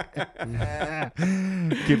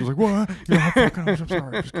 Kid was like, "What? You're not fucking. I'm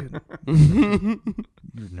sorry, I'm just kidding."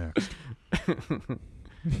 You're next.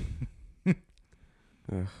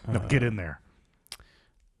 No, get in there.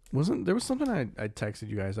 There was something I texted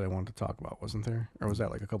you guys that I wanted to talk about, wasn't there? Or was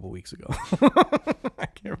that like a couple weeks ago? I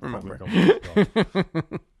can't remember.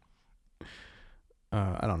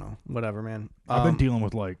 I don't know. Whatever, man. I've been dealing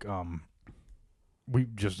with like I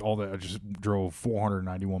just drove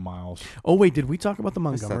 491 miles. Oh wait, did we talk about the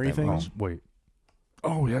Montgomery thing? Wait.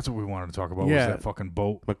 Oh, that's what we wanted to talk about. Yeah. Was that fucking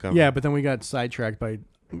boat? Yeah, but then we got sidetracked by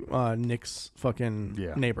Nick's fucking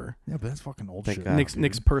neighbor. Yeah, but that's fucking old Thank shit. God.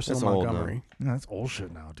 Nick's personal That's old Montgomery. Yeah, that's old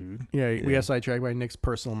shit now, dude. Yeah, we got sidetracked by Nick's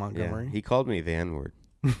personal Montgomery. Yeah. He called me the N-word.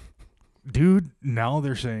 Dude, now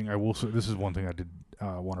they're saying, I will say, this is one thing I did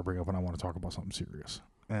want to bring up, and I want to talk about something serious.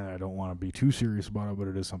 And I don't want to be too serious about it, but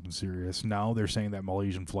it is something serious. Now they're saying that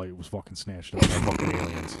Malaysian flight was fucking snatched up by fucking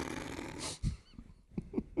aliens.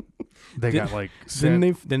 They got like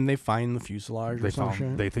didn't they find the fuselage or some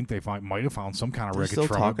shit? They think they might have found some kind of They're wreckage still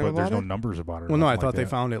from it, talking but there's about no it? numbers about it. Well, no, I nothing thought like they that.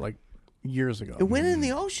 found it like years ago. It went in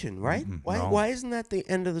the ocean, right? Mhm. Why? No. Why isn't that the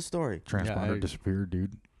end of the story? Transponder disappeared,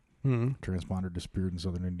 dude. Hmm. Transponder disappeared in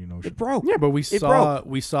Southern Indian Ocean. It broke. Yeah, but we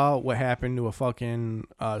broke. saw what happened to a fucking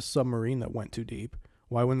submarine that went too deep.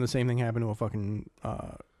 Why wouldn't the same thing happen to a fucking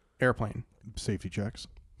airplane? Safety checks.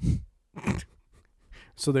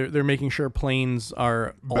 So they're making sure planes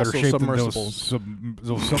are Better also shape submersibles. than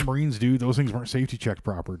those submarines, dude. Those things weren't safety checked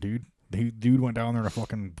proper, dude. Dude went down there in a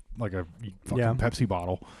fucking Pepsi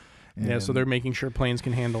bottle. Yeah, so they're making sure planes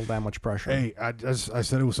can handle that much pressure. Hey, I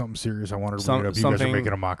said it was something serious. I wanted to bring it up. You guys are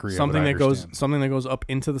making a mockery something of it. Something that goes up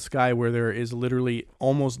into the sky where there is literally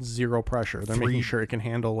almost zero pressure. They're making sure it can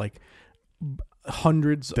handle like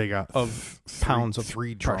hundreds of pounds of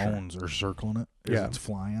 3 pressure. drones are circling it as it's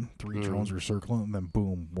flying. 3 drones are circling, and then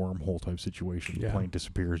boom, wormhole type situation. Yeah. Plane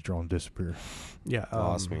disappears, drone disappears. Yeah,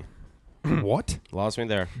 Lost me. What? Lost me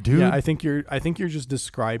there, dude. Yeah, I think you're just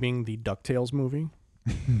describing the DuckTales movie.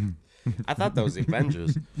 I thought that was the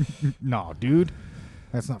Avengers. No, dude,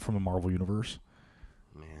 that's not from the Marvel universe.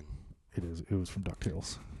 Man, it is. It was from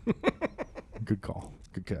DuckTales. Good call.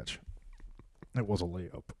 Good catch. It was a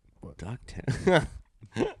layup. But DuckTales.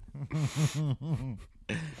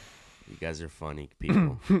 You guys are funny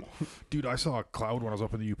people. Dude, I saw a cloud when I was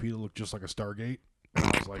up in the UP that looked just like a Stargate. And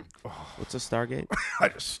I was like, oh. What's a Stargate? I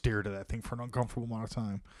just stared at that thing for an uncomfortable amount of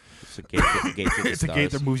time. It's a gate, to the It's a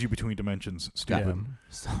gate that moves you between dimensions. Stupid.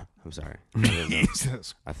 Yeah. I'm sorry.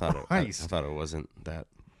 Jesus I thought it wasn't that.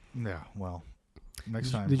 Yeah, well,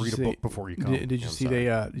 next time Did read a book before you come. Did you see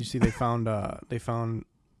they found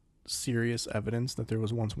serious evidence that there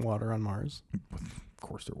was once water on Mars? Of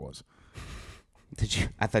course there was. Did you?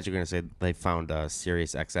 I thought you were gonna say they found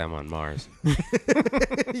Sirius XM on Mars.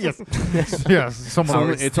 Yes. Yes. It's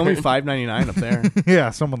only $5.99 up there. Yeah,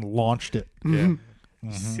 someone launched it. Yeah.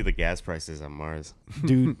 See the gas prices on Mars,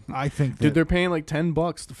 dude. I think that, dude, they're paying like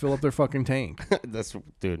 $10 to fill up their fucking tank. That's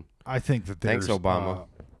dude. I think that there's, thanks Obama.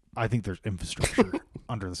 I think there's infrastructure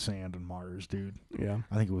under the sand on Mars, dude. Yeah,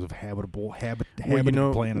 I think it was a habitable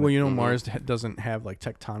planet. Well, Mars doesn't have like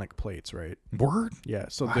tectonic plates, right? Word. Yeah.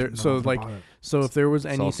 So if there was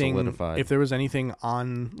anything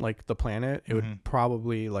on like the planet, it would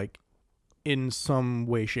probably like in some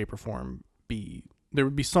way, shape, or form there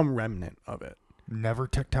would be some remnant of it. Never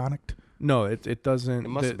tectonic. No, it doesn't. It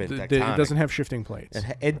must have been tectonic. It doesn't have shifting plates.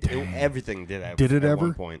 Everything did have. Did it at ever?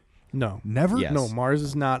 one point? No. Never? Yes. No, Mars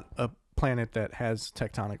is not a planet that has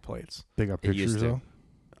tectonic plates. They got pictures, though?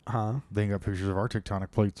 Huh? They ain't got pictures of our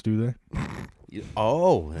tectonic plates, do they?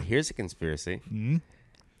 Oh, here's a conspiracy. Mm-hmm.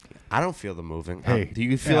 I don't feel the moving. Hey, do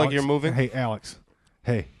you feel Alex, like you're moving? Hey, Alex.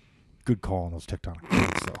 Hey, good call on those tectonic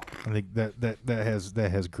plates, though. I think that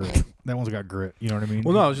has grit. That one's got grit. You know what I mean?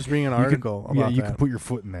 Well, no, I was just reading an article about that. You can put your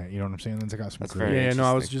foot in that. You know what I'm saying? That's got some That's grit. very no,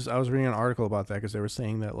 I was reading an article about that because they were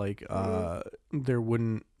saying that like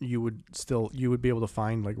you would be able to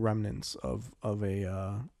find like remnants of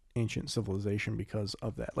a ancient civilization because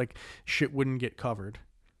of that. Like shit wouldn't get covered.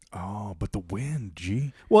 Oh, but the wind,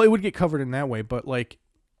 gee. Well, it would get covered in that way, but like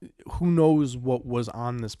who knows what was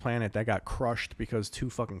on this planet that got crushed because two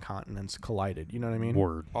fucking continents collided. You know what I mean?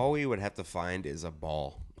 Word. All we would have to find is a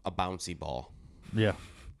bouncy ball. Yeah.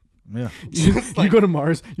 Yeah. You go to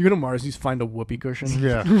Mars, you find a whoopee cushion.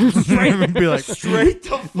 Yeah. Be like straight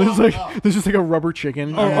the fuck up. There's just like a rubber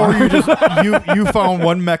chicken. Or you just you found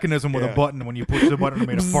one mechanism with a button. When you push the button, it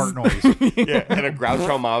made a fart noise. Yeah, and a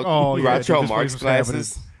Groucho Marx. Groucho Marx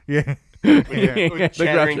glasses. Yeah. With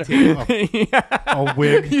chattering teeth. A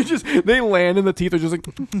wig. They land and the teeth are just like.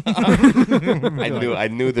 I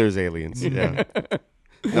knew there's aliens. Yeah.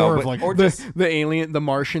 No, the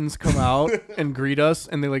Martians come out and greet us,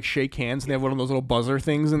 and they like shake hands, and they have one of those little buzzer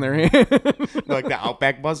things in their hand, like the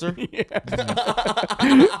Outback buzzer. Yeah.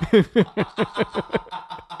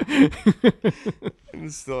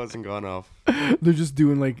 It still hasn't gone off. They're just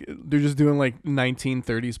doing like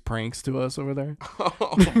 1930s pranks to us over there.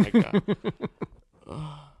 Oh my god.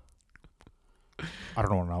 I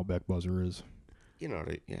don't know what an Outback buzzer is. You know,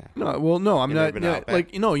 yeah. No, well, no, I'm not.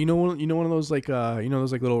 Like, you know one of those like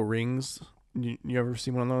those like little rings. You ever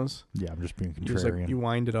see one of those? Yeah, I'm just being contrarian. Just like you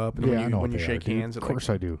wind it up, and when you shake hands, of course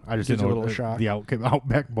I do. I just didn't know a little shock. The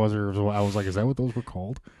Outback buzzer. I was like, is that what those were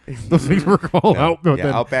called? Those things were called Outback.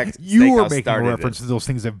 Yeah, Outback. You were making a reference to those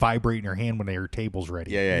things that vibrate in your hand when your table's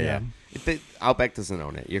ready. Yeah. Outback doesn't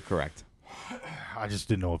own it. You're correct. I just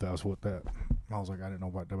didn't know if that was what that. I was like, I didn't know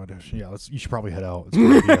about that. Yeah, you should probably head out. It's a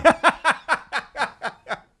good idea.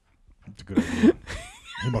 It's a good idea.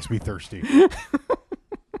 He must be thirsty.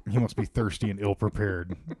 He must be thirsty and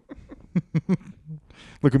ill-prepared.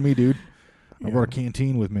 Look at me, dude. I brought a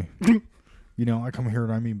canteen with me. You know, I come here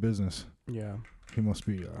and I mean business. Yeah. He must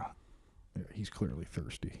be, he's clearly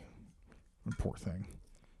thirsty. Poor thing.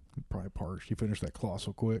 Probably parched. He finished that claw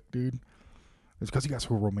so quick, dude. It's because he got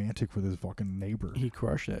so romantic with his fucking neighbor. He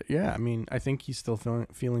crushed it. Yeah, I mean, I think he's still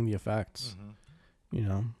feeling the effects. Mm-hmm. You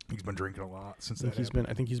know, he's been drinking a lot since I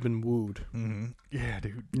think he's been wooed. Mm-hmm. Yeah,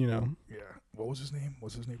 dude. You know. Yeah. What was his name?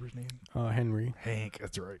 What's his neighbor's name? Henry. Hank.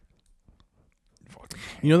 That's right. Fucking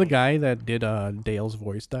you know the guy that did Dale's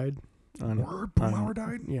voice died. Boomhauer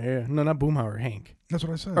died? Yeah. No, not Boomhauer. Hank. That's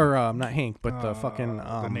what I said. Or not Hank, but the fucking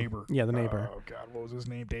the neighbor. Yeah, the neighbor. Oh God, what was his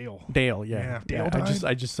name? Dale. Dale. Yeah. Dale died?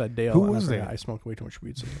 I just said Dale. Who was that? I smoked way too much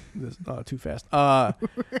weed, so this too fast. I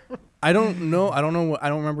don't know. I don't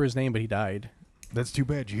remember his name, but he died. That's too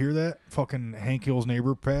bad. Did you hear that? Fucking Hank Hill's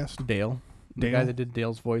neighbor passed. Dale. The guy that did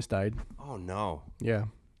Dale's voice died. Oh no. Yeah.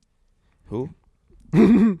 Who?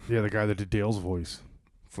 Yeah, the guy that did Dale's voice.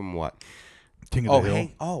 From what? King of the Hill.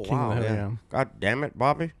 Hank. Oh, King wow. of the Hill, Yeah. yeah. God damn it,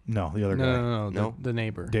 Bobby. No, the other guy. No. The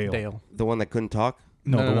neighbor. Dale. The one that couldn't talk?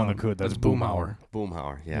 No, the one that could. That's Boomhauer.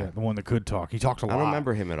 Boomhauer, yeah. The one that could talk. He talks a lot. I don't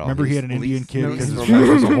remember him at all. Remember he had an Indian kid because his least, wife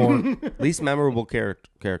was a whore. least memorable character.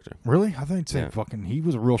 Really? I think fucking he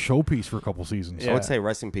was a real showpiece for a couple seasons. I would say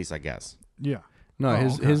rest in peace, I guess. Yeah. No,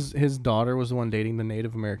 his daughter was the one dating the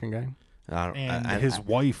Native American guy. His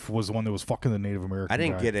wife was the one that was fucking the Native American I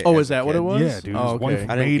didn't guy. get it. Oh, is that what it was? Yeah, dude. His wife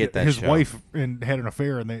I didn't get that his show. wife and had an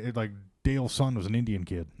affair, and they like Dale's son was an Indian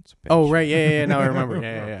kid. Oh, right. Yeah. Now I remember.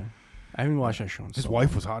 Yeah. I haven't watched that show. His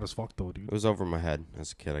wife was hot as fuck, though, dude. It was over my head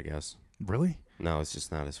as a kid, I guess. Really? No, it's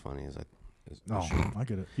just not as funny as I. I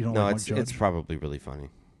get it. You don't no, like it's Mike Judge? it's probably really funny.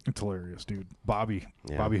 It's hilarious, dude. Bobby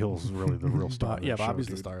Yeah. Hills is really the real star. of that Bobby's show,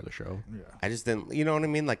 the dude. star of the show. Yeah. I just didn't, you know what I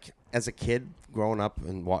mean? Like as a kid, growing up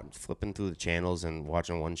and flipping through the channels and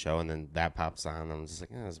watching one show, and then that pops on, I'm just like,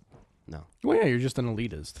 no. Well, yeah, you're just an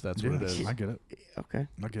elitist. That's what it is. I get it. Okay.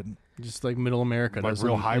 I get it. Just like middle America Like doesn't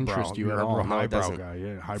real highbrow. interest you You're at a all. real No, it highbrow doesn't. guy.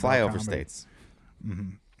 Yeah, highbrow Flyover comedy. states. Mm-hmm.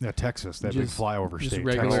 Yeah, Texas. That Just- big flyover Just state.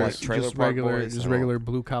 regular, Like Trailer Park Boys just and regular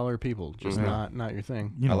blue collar people. Just Mhm. not your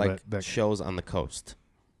thing. You know, I like that shows on the coast.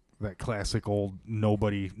 that classic old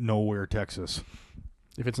nobody nowhere Texas.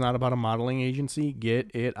 If it's not about a modeling agency,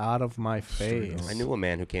 get it out of my Straight face. up. I knew a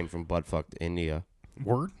man who came from Buttfuck, India.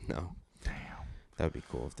 Word? No. Damn. That would be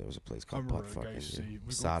cool if there was a place I called remember a Buttfuck, guy used to say, India.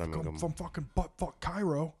 we Sodom and come Gomorrah. from fucking buttfuck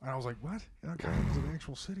Cairo, and I was like, what? Okay, it's an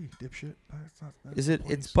actual city, dipshit. That's not. That's Is a it?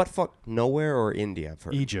 It's place. Buttfuck nowhere or India? I've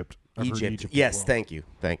heard. Egypt. I've heard Egypt. Egypt as Yes, well. thank you.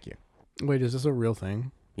 Wait, is this a real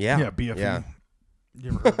thing? Yeah. Yeah, BFE. Yeah.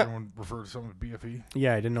 You ever heard anyone refer to something as BFE?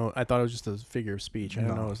 Yeah, I didn't know. I thought it was just a figure of speech. I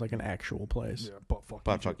didn't No. know it was like an actual place. Yeah, buttfuck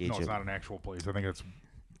Buttfuck Egypt. No, it's Egypt. not an actual place. I think it's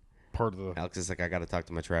part of the. Alex is like, I got to talk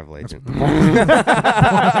to my travel agent.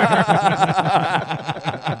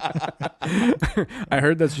 I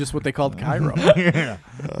heard that's just what they called Cairo. yeah.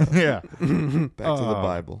 Yeah. Back to the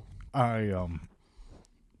Bible.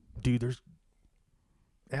 Dude, there's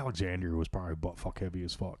Alexandria was probably buttfuck heavy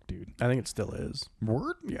as fuck, dude. I think it still is.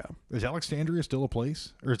 Word? Yeah. Is Alexandria still a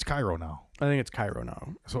place? Or it's Cairo now? I think it's Cairo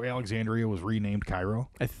now. So Alexandria was renamed Cairo?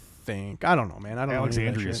 I think. I don't know, man. I don't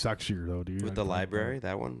Alexandria know. is sexier, though, dude. With the library,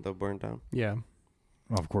 that one, the burned down. Yeah.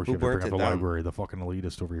 Well, of course, Who you have to bring burnt up it the down? library. The fucking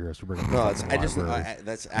elitist over here has to bring up the No, it's, fucking I just library.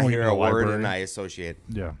 I Oh, hear you know a word library? and I associate.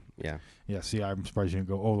 Yeah. Yeah. Yeah, see, I'm surprised you didn't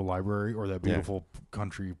go, the library or that Yeah. beautiful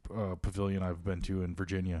country pavilion I've been to in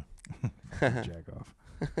Virginia. Jack off.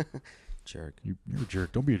 Jerk. You're a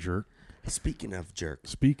jerk. Don't be a jerk. Speaking of jerk,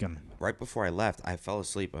 Speaking. right before I left, I fell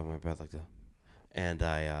asleep on my bed like that, and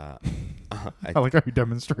I I like how you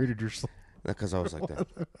demonstrated yourself. because I was like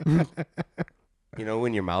that. You know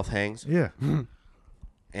when your mouth hangs, Yeah.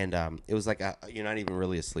 and it was like you're not even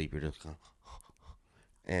really asleep. You're just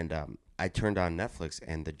and I turned on Netflix,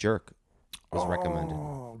 and The Jerk was recommended.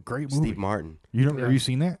 Oh, great movie. Steve Martin. Have you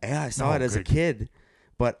seen that? Yeah, I saw it as a kid,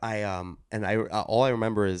 but I all I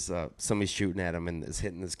remember is somebody shooting at him and is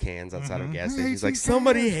hitting his cans outside of a gas station. He's like,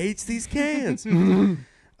 somebody hates these cans.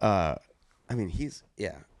 I mean,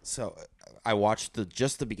 So I watched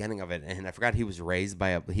just the beginning of it, and I forgot he was raised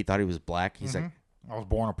by he thought he was black. He's like, I was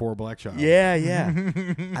born a poor black child. yeah.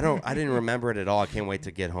 I didn't remember it at all. I can't wait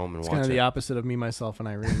to get home and It's watch kind of it. the opposite of Me, Myself, and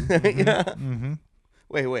Irene. Yeah. Mm-hmm.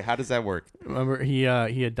 Wait, how does that work? Remember, he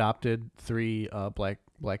adopted 3 black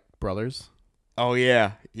brothers. Oh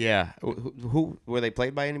yeah. Who were they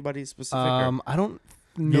played by anybody specific? I don't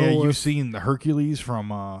know. Yeah, if- you've seen the Hercules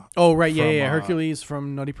from. Oh right, yeah, from, yeah. Hercules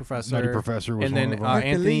from Nutty Professor. Nutty Professor was and one then of them.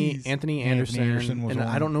 Hercules. Anthony Anderson. Anderson was and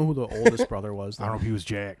one. I don't know who the oldest brother was. I don't know if he was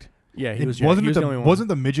jacked. Yeah, he It was. wasn't he was it the only one. wasn't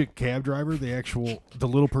the midget cab driver the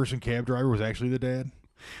little person cab driver was actually the dad?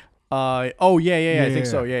 Oh yeah. I think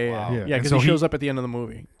so. Yeah. Wow. Yeah. Yeah, And because so he he- shows up at the end of the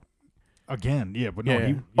movie. Again, yeah, but no, Yeah.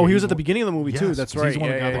 he He was he's at the beginning of the movie too. Yes, That's 'cause right. He's the one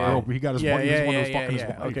that got the girl. He got his wife. He was the one that was fucking his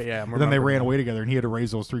wife. Okay, yeah. And then they ran away together, and he had to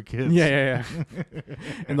raise those 3 kids. Yeah.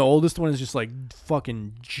 And the oldest one is just like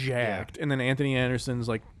fucking jacked, and then Anthony Anderson's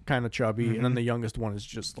like kind of chubby, and then the youngest one is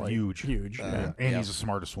just like Huge. Yeah. And he's the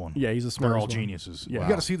smartest one. Yeah, he's a smart. They're all geniuses. Yeah. You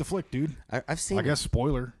got to see the flick, dude. I've seen. I guess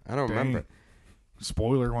spoiler. I don't Dang. remember it.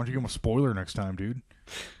 Spoiler. Why don't you give him a spoiler next time, dude?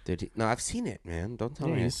 No, I've seen it, man. Don't tell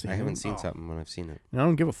Yeah, me you've seen I haven't it. seen something when I've seen it. I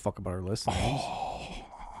don't give a fuck about our listeners.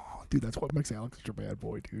 Dude, that's what makes Alex such a bad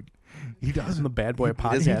boy, dude. He doesn't. The bad boy He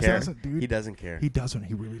podcast. doesn't, dude. He doesn't care. He doesn't.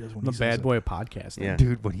 He really does when The he bad says boy podcast. Yeah. it.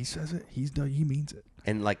 Dude, when he says it, he means it.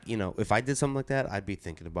 And like, if I did something like that, I'd be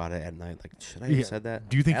thinking about it at night. Like, should I have said that?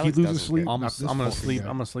 Do you think Alex he'd lose his doesn't sleep? care. I'm Not this gonna fucking sleep. guy.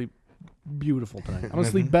 I'm gonna sleep beautiful tonight. I'm gonna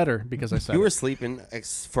sleep better because I said you were it. sleeping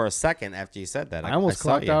for a second after you said that. I almost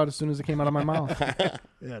clocked out as soon as it came out of my mouth.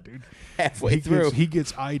 Yeah, dude. Halfway through. He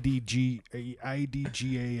gets IDGAF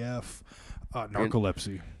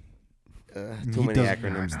narcolepsy. Too many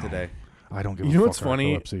acronyms today. I don't give You a know fuck. what's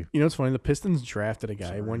funny? Narcolepsy. You know what's funny? The Pistons drafted a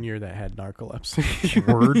guy one year that had narcolepsy.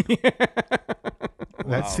 Word. Wow.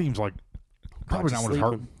 That seems like probably Caught not you when his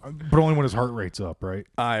heart, but only when his heart rate's up, right?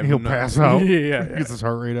 He'll pass out. Yeah, Gets his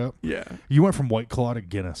heart rate up. yeah. You went from White Claw to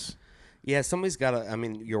Guinness. Yeah, somebody's got to. I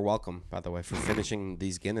mean, you're welcome, by the way, for finishing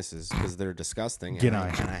these Guinnesses because they're disgusting. Guinea.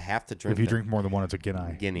 And I have to drink If you them. drink more than one, it's a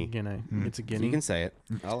Guinea. Guinea. Guinea. It's a You guinea. can say it.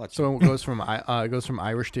 I'll let you. So it goes from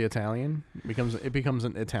Irish to Italian. It becomes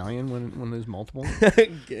an Italian when there's multiple.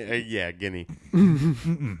 Yeah, Guinea.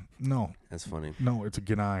 No, That's funny. no, it's a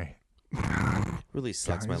Guinea. Really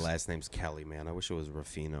sucks. My Guys. last name's Kelly, man. I wish it was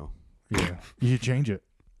Ruffino. Yeah, you should change it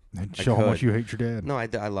and I show how much could. you hate your dad. No, I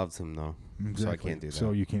loved him though, so I can't do that.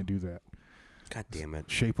 So you can't do that. God damn it.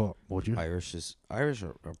 Shape up, would you? Irish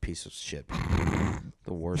are a piece of shit.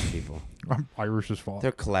 The worst people. I'm Irish's fault.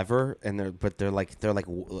 They're clever and they're like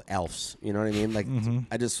elves. You know what I mean? Like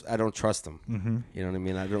I don't trust them. Mm-hmm. You know what I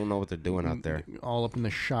mean? I don't know what they're doing out there. All up in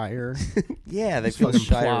the Shire. Yeah, they feel Fucking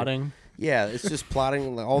shy. plotting. Yeah, it's just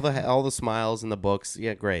plotting. All the smiles in the books.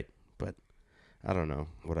 Yeah, great. But I don't know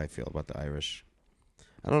what I feel about the Irish.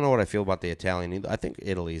 I don't know what I feel about the Italian either. I think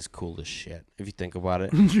Italy is cool as shit if you think about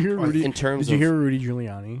it. Did you hear Rudy, In terms did you of hear Rudy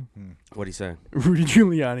Giuliani? what do you say? Rudy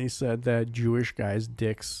Giuliani said that Jewish guys'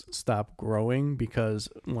 dicks stop growing because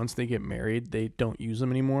once they get married, they don't use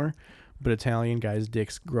them anymore. But Italian guys'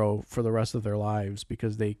 dicks grow for the rest of their lives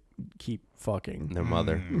because they keep fucking. Their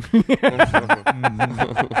mother.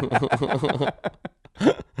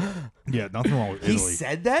 Yeah, nothing wrong with He Italy.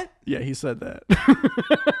 said that? Yeah, he said that.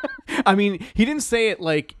 I mean, he didn't say it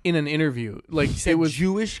like in an interview. Like He said it was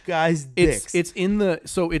Jewish guys' dicks. it's in the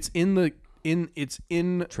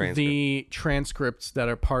Transcript. the transcripts that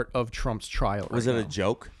are part of Trump's trial. Was right it a now.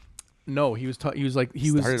 joke? No, he was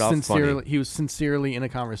Started off funny. he was sincerely in a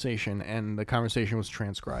conversation, and the conversation was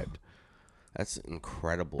transcribed. That's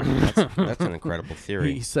incredible. That's an incredible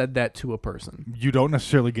theory. He said that to a person. You don't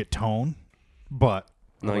necessarily get tone, but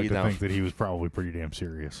No, I like you to don't. think that he was probably pretty damn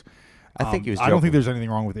serious. I think he was I don't think joking. there's anything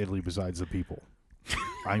wrong with Italy besides the people.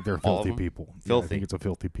 I think they're All of filthy them? people. Yeah, I Filthy. think it's a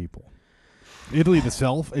filthy people. Italy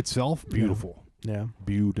itself, beautiful. Yeah,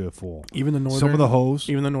 Beautiful. even the northern. Some of the hoes,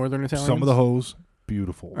 even the northern Italians. some of the hoes,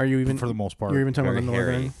 beautiful. Are you even for the most part? You're even talking about the Very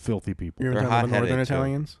hairy. northern. filthy people. You're even They're talking about the northern hot-headed, too.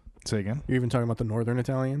 Italians. Say again? You're even talking about the northern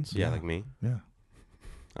Italians. Yeah, like me. Yeah.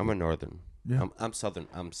 I'm a northern. Yeah. I'm southern.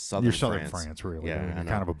 I'm southern. You're Southern France. France, really. Yeah, You're I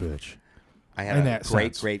know. kind of a bitch. I had In a that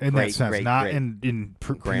great, sense. great, in great, that sense, great, not great. in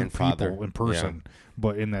grandfather. people in person,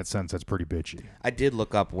 but in that sense, that's pretty bitchy. I did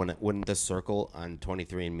look up when the circle on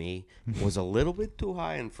 23andMe was a little bit too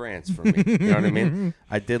high in France for me. You know what I mean?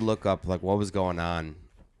 I did look up like what was going on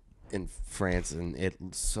in France and Italy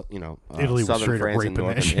was southern straight up France and raping that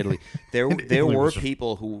northern shit. Italy. There Italy were was just-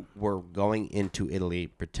 people who were going into Italy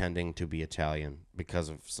pretending to be Italian because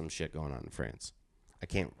of some shit going on in France.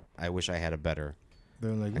 I wish I had a better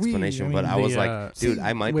They're like explanation, but I was like, dude,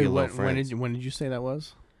 I might be a little when France. when did you say that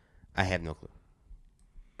was? I have no clue.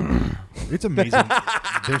 it's amazing.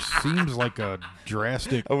 There seems like a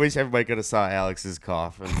drastic. I wish everybody could have saw Alex's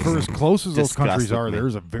cough. And For as close as those countries disgusted are, me.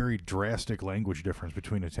 there's a very drastic language difference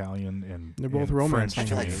between Italian and They're both and Romance French. I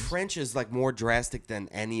feel like languages. French is like more drastic than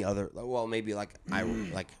any other. Well, maybe like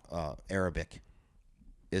Arabic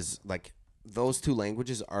is like those two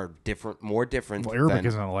languages are different, more different. Well, Arabic than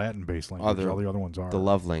isn't a Latin-based language. All the other ones are. the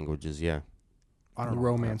love languages. Yeah, I don't The know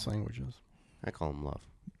about romance languages. I call them love.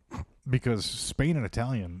 that. Because Spain and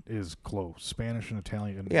Italian is close. Spanish and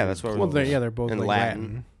Italian. Yeah, is that's what close. we're- They're both And like Latin.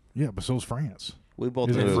 Latin. Yeah, but so's France. We both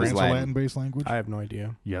Isn't knew it was France a Latin. Latin-based language? I have no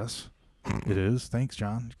idea. Yes, it is. Thanks,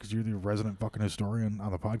 John, because you're the resident fucking historian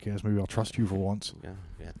on the podcast. Maybe I'll trust you for once.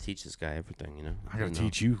 Yeah, teach this guy everything. You know, I gotta You know.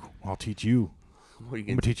 teach you. I'll teach you. What are you I'm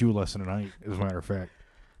gonna gonna teach you a lesson tonight. As a matter of fact,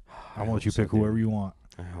 I hope want let you so, pick dude. whoever you want.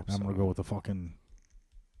 I hope I'm so. gonna go with the fucking.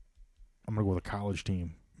 I'm gonna go with a college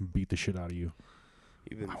team and beat the shit out of you.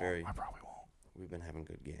 You've been I very. probably won't. We've been having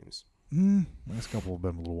good games. Last couple have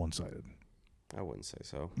been a little one-sided. I wouldn't say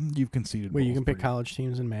so. You've conceded. Wait, you both can pick pretty- college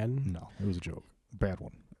teams in Madden? No, it was a joke. Bad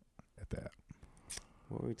one. At that,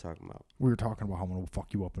 What were we talking about? we were talking about how I'm gonna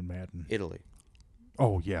fuck you up in Madden. Italy.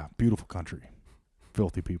 Oh yeah, beautiful country,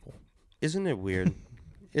 filthy people, Isn't it weird?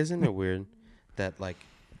 Isn't it weird that like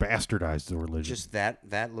bastardized the religion. just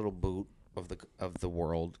that little boot of the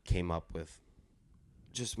world came up with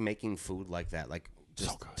just making food like that, like just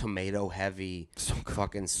So good. tomato heavy So good.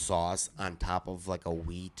 fucking sauce on top of like a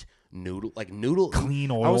wheat noodle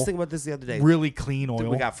clean oil. I was thinking about this the other day. Really clean oil. Dude,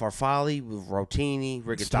 we got farfalle, rotini,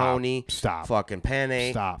 rigatoni, Stop. fucking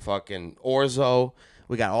penne, Stop. fucking orzo.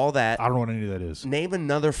 We got all that. I don't know what any of that is. Name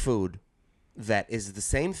another food that is the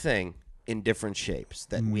same thing in different shapes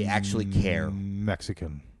that we actually care.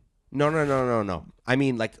 Mexican. No. I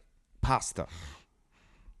mean, like pasta.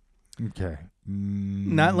 Okay.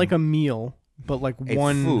 Not like a meal, but like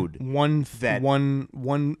one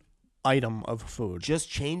item of food. Just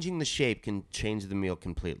changing the shape can change the meal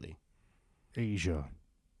completely. Asia.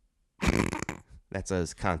 That's a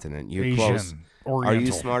continent. You're Asian. close. Oriental. Are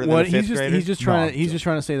you smarter than a fifth grader? He's just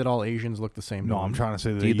trying to say that all Asians look the same. No, I'm trying to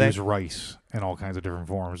say that they use rice in all kinds of different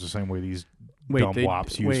forms, the same way these dumb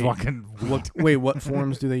wops use fucking wheat. What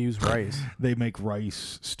forms do they use rice? They make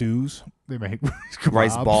rice stews. They make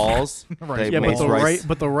rice balls. Rice They make rice.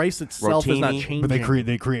 But the rice itself is not Rotini. changing. But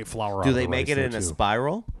they create flour. Do they make it in a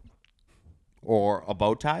spiral or a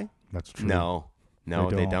bow tie? That's true. No,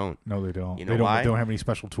 they don't. No, they don't. You know why? They don't have any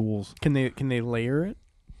special tools. Can they layer it?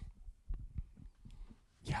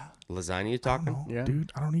 Yeah. Lasagna you talking? Yeah.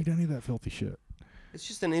 Dude, I don't need any of that filthy shit. It's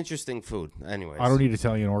just an interesting food. Anyways. I don't need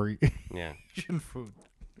Italian or Yeah. Asian food.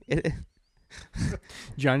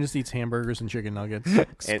 John just eats hamburgers and chicken nuggets.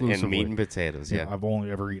 and meat and potatoes, yeah. I've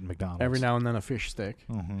only ever eaten McDonald's. Every now and then a fish stick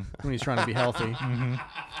when he's trying to be healthy. When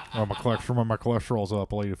my cholesterol's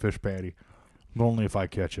up, I'll eat a fish patty. But only if I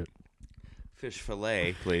catch it. Fish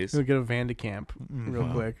fillet, please. We'll get a Van de Kamp real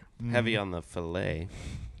quick. Heavy on the fillet.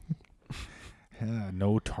 Yeah,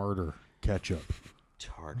 no tartar ketchup.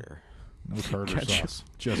 Tartar. No tartar sauce.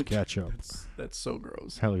 Just ketchup. That's so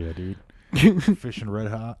gross. Hell yeah, dude. Fish and Red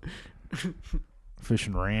Hot. Fish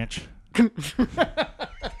and Ranch. That's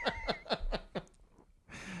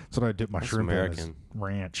what I dip my shrimp American. in. Is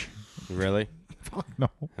ranch. Really? Fuck no.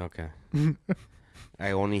 Okay. I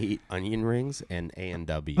only eat onion rings and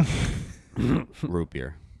A&W. Root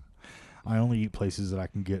beer. I only eat places that I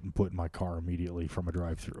can get and put in my car immediately from a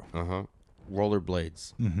drive-thru. Uh-huh.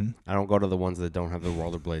 Rollerblades. I don't go to the ones that don't have the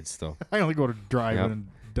rollerblades still. I only go to drive-in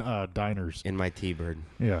diners. In my T-Bird.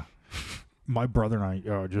 Yeah. My brother and I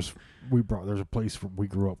there's a place we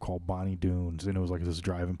grew up called Bonnie Dunes, and it was like this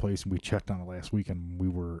driving place, and we checked on it last week, and we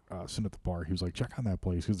were sitting at the bar. He was like, check on that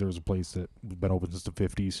place, because there was a place that had been open since the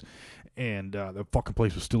 50s, and the fucking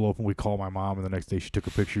place was still open. We called my mom, and the next day she took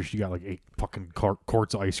a picture. She got like 8 fucking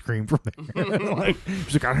quarts of ice cream from there.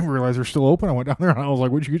 She's like, I didn't realize they're still open. I went down there, and I was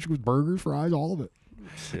like, what'd you get? She goes, burgers, fries, all of it.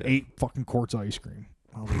 Shit. 8 fucking quarts of ice cream.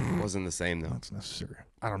 It wasn't the same, though. That's necessary.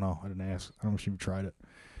 I don't know. I didn't ask. I don't know if she tried it.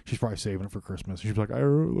 She's probably saving it for Christmas. She's like, I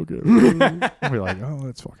look at it. I'll be like, oh,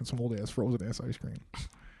 that's fucking some old ass frozen ass ice cream.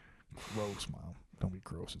 Gross, Mom. Don't be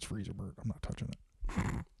gross. It's freezer burnt. I'm not touching it.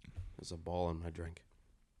 There's a ball in my drink.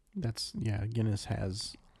 Guinness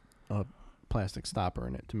has a plastic stopper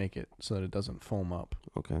in it to make it so that it doesn't foam up.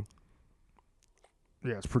 Okay.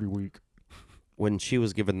 Yeah, it's pretty weak. When she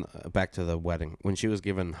was given, back to the wedding, when she was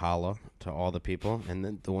given challah to all the people, and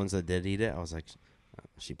then the ones that did eat it, I was like,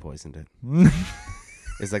 she poisoned it.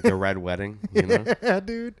 It's like the red wedding, you know? Yeah,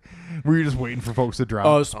 dude. We were just waiting for folks to drop.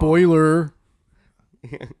 Oh, spoiler.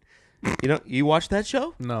 You watched that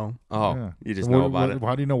show? No. Oh, yeah. You just know about it.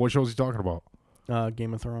 How do you know what shows he's talking about?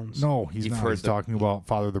 Game of Thrones. No, he's not. He's talking about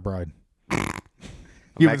Father of the Bride.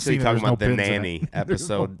 I'm actually talking about the Nanny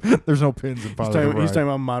episode. There's no pins in Father of the Bride. He's talking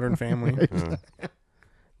about Modern Family.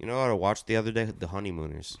 You know what I watched the other day? The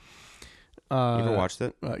Honeymooners. You ever watched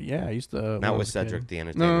it? Yeah, I used to. Not with Cedric the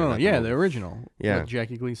Entertainer. No. Yeah, the original. Yeah, with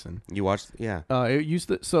Jackie Gleason. You watched? Yeah. It used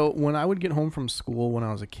to. So when I would get home from school when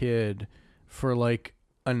I was a kid, for like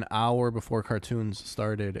an hour before cartoons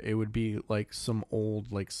started, it would be like some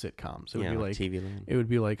old like sitcoms. It would be like TV Land. It would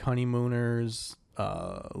be like Honeymooners,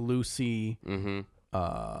 Lucy,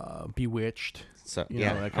 Bewitched. So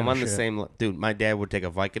that I'm on the shit. same. Dude, my dad would take a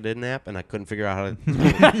Vicodin nap, and I couldn't figure out how to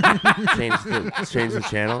change the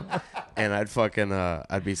channel, and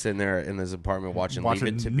I'd be sitting there in his apartment watching Leave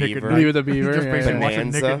It to Beaver, Leave It to Beaver, just basically watching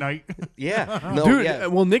Nick at Night. Yeah, no, dude. yeah.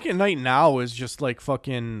 Well, Nick at Night now is just like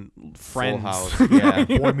fucking Friends. Full House, yeah.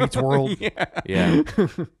 Boy Meets World. Yeah.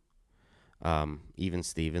 Even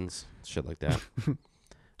Stevens, shit like that.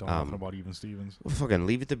 Don't know nothing about Even Stevens. Fucking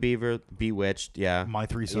Leave It to Beaver, Bewitched, yeah. My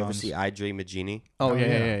Three Sons. You ever see I Dream of Jeannie? Oh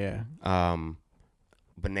yeah.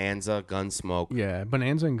 Bonanza, Gunsmoke. Yeah,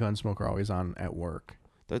 Bonanza and Gunsmoke are always on at work.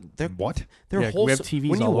 They're what? They're wholesome. We have TVs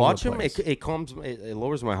when you all watch over the them, place. it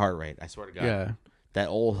lowers my heart rate. I swear to God. Yeah. That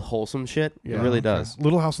old wholesome shit, Yeah, it really does.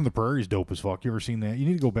 Little House on the Prairie is dope as fuck. You ever seen that? You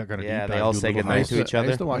need to go back on a deep dive. They all say goodnight to each I other.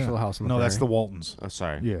 used to watch Little House on the Prairie. No, that's the Waltons. Oh,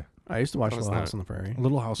 sorry. Yeah. I used to watch Little House on the Prairie.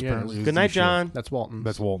 Little House apparently. Is Good night, John. That's Walton's.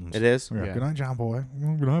 That's Walton's. It is. Yeah. Good night, John boy.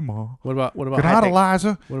 Good night, Ma. What about? Good night,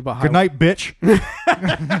 Eliza. What about? Good night, bitch.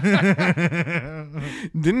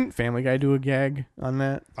 Didn't Family Guy do a gag on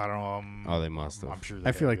that? I don't know. Oh, they must have. I'm sure.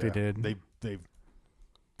 I feel like they did. They've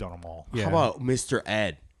done them all. Yeah. How about Mr.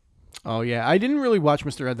 Ed? Oh yeah, I didn't really watch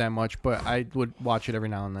Mr. Ed that much, but I would watch it every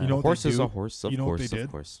now and then. You know, Horse is do? a horse. Of You know course, what they did?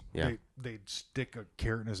 Of course. Yeah. They'd stick a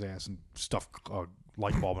carrot in his ass and stuff a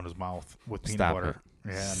light bulb in his mouth with peanut Stop butter. it.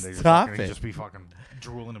 Yeah, and they Stop just be fucking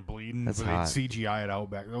drooling and bleeding. That's but hot. they'd CGI it out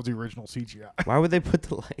back. That was the original CGI. Why would they put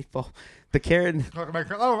the light bulb? The carrot.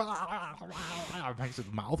 Makes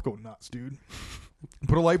his mouth go nuts, dude.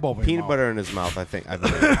 Put a light bulb in Peanut your mouth. butter in his mouth, I think.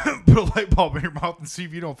 Put a light bulb in your mouth and see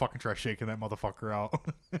if you don't fucking try shaking that motherfucker out.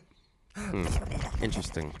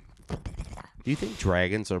 Interesting. Do you think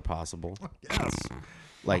dragons are possible? Yes.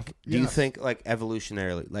 Like, do you Yes. think, like,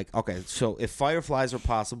 evolutionarily, like, okay, so if fireflies are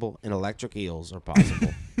possible and electric eels are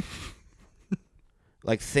possible,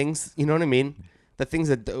 like things, you know what I mean? The things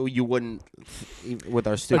that you wouldn't with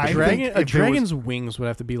our stupid. A dragon's wings would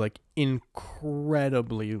have to be like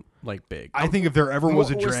incredibly like big. I think if there ever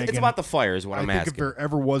was a dragon, it's about the fire, is what I'm I think asking. if there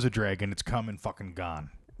ever was a dragon, it's coming fucking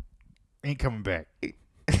gone. Ain't coming back.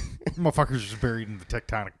 Motherfuckers just buried in the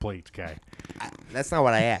tectonic plates, guy. That's not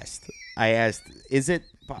what I asked. I asked, is it?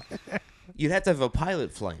 You'd have to have a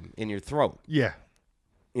pilot flame in your throat. Yeah.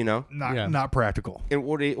 You know, not practical. and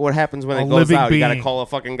what happens when A it goes living out? You got to being. call a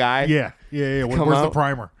fucking guy. Yeah. Come Where's the out.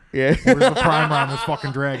 primer? Yeah. Where's the primer on this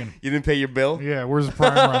fucking dragon? You didn't pay your bill. Yeah, where's the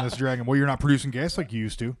primer on this dragon? Well, you're not producing gas like you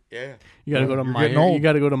used to. Yeah. You gotta go to You're Meyer. getting old. You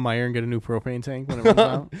gotta go to Meyer and get a new propane tank when it runs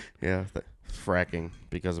out. Yeah. Fracking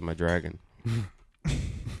because of my dragon.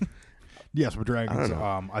 Yes, but dragons. I don't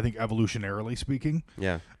know. I think evolutionarily speaking,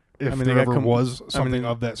 Yeah. if I mean, there they got ever was something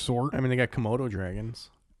of that sort, I mean, they got Komodo dragons.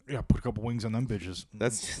 yeah, put a couple wings on them bitches.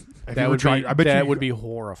 That's just, If That you were would trying- be I bet that you would be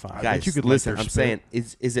horrifying. I bet guys. you could lick Listen, their I'm spit.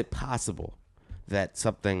 saying, is it possible that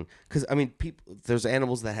something? Because I mean, people. There's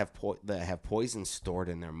animals that have poison stored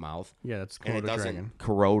in their mouth, Yeah, that's and it Komodo doesn't dragon.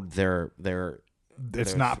 corrode their.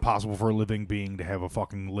 It's not possible for a living being to have a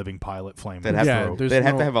fucking living pilot flame. They'd in have, their Yeah, throat. there's they'd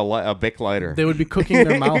have to no- have a Bic lighter. They would be cooking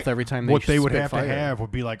their mouth every time they What they would spit have fire. to have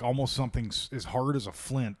would be like almost something as hard as a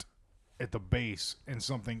flint at the base and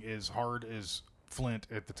something as hard as flint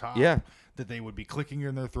at the top. Yeah. That they would be clicking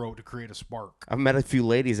in their throat to create a spark. I've met a few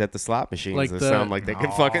ladies at the slot machines Like that the- sound like they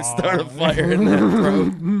could fucking start a fire in their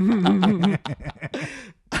throat.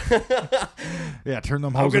 Yeah, turn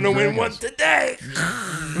them I'm hoes into gonna win one dragons. today.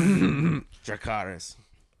 Dracarys.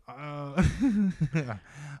 I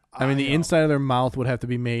mean, the inside of their mouth would have to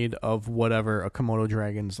be made of whatever a Komodo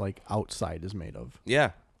dragon's like outside is made of.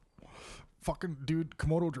 Yeah. Fucking dude,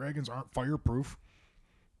 Komodo dragons aren't fireproof.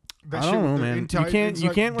 I don't know, man. You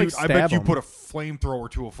can't like dude, I stab bet you them. put a flamethrower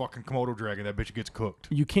to a fucking Komodo dragon, that bitch gets cooked.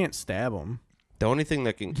 You can't stab them. The only thing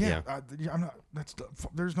that can I'm not.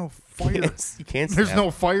 There's no fire. you can't. There's stab. no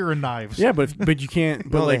fire in knives. Yeah, but you can't.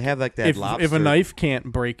 But No, like, they have like that if lobster. a knife can't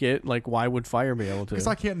break it, like why would fire be able to? Because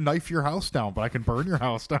I can't knife your house down, but I can burn your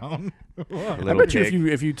house down. I Little bet you pig.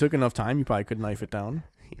 if you took enough time, you probably could knife it down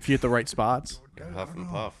if you hit the right spots. Puff and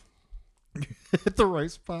puff. Hit the right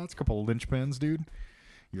spots. Couple of linchpins, dude.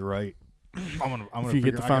 You're right. I'm gonna If you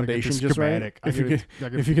get the foundation just right, if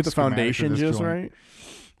you get the foundation just right.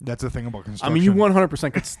 That's the thing about I construction. mean, you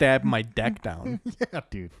 100% could stab my deck down. Yeah,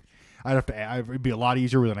 dude. It'd be a lot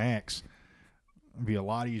easier with an axe. It'd be a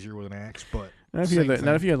lot easier with an axe, but Not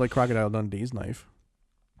if you had like Crocodile Dundee's knife.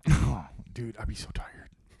 oh, dude, I'd be so tired.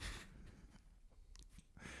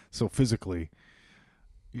 So physically,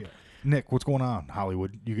 yeah. Nick, what's going on,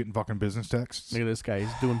 Hollywood? You getting fucking business texts? Look at this guy.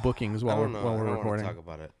 He's doing bookings I while don't know. we're I don't want recording. to talk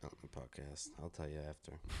about it on the podcast. I'll tell you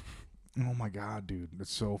after. Oh my god, dude,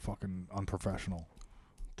 it's so fucking unprofessional.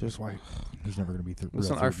 That's why he's never gonna be.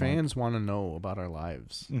 Listen, our fans want to know about our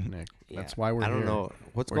lives, Nick. That's why we're I don't here. know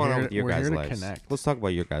what's We're going here on to- with your we're guys' here to lives. connect. Let's talk about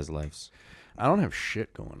your guys' lives. I don't have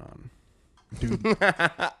shit going on. dude.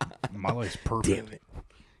 My life's perfect. Damn it!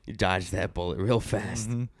 You dodged that bullet real fast.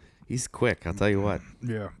 Mm-hmm. He's quick. I'll tell you what.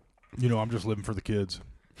 Yeah, you know, I'm just living for the kids.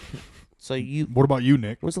 So you, What about you,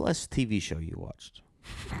 Nick? when's the last TV show you watched?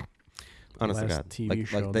 Honest to last God, TV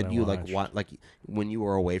show like that that I you watched. like when you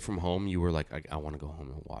were away from home, you were like, I want to go home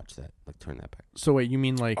and watch that. Like, turn that back. So wait, you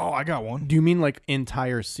mean like? Oh, I got one. Do you mean like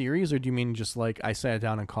entire series, or do you mean just like I sat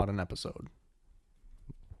down and caught an episode?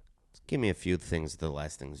 Give me a few things. The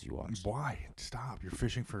last things you watched. Why? Stop! You're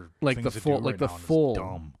fishing for Like things the to full- do like right the now, and it's full-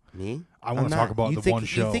 dumb. Me? I want to talk about the one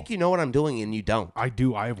show. You think you know what I'm doing, and you don't. I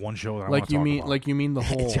do. I have one show that I want to talk about. Like you mean the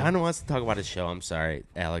whole... John wants to talk about his show. I'm sorry,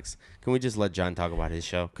 Alex. Can we just let John talk about his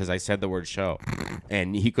show? Because I said the word show,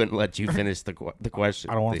 and he couldn't let you finish the question.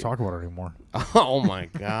 I don't want to talk about it anymore. Oh, my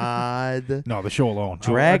God. No, the show alone.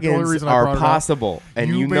 Dragons are possible,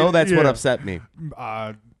 and you know that's what upset me.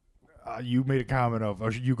 You made a comment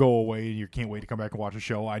of you go away and you can't wait to come back and watch a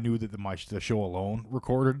show. I knew that the show alone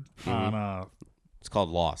recorded on... It's called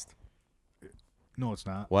Lost. No, it's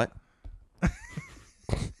not. What?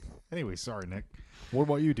 Anyway, sorry, Nick. What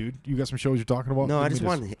about you, dude? You got some shows you're talking about? No, I just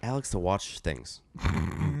want Alex to watch things.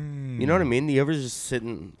 You know what I mean? You ever just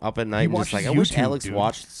sitting up at night and just like, I wish Alex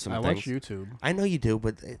watched some things. I watch YouTube. I know you do,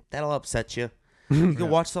 but that'll upset you. You can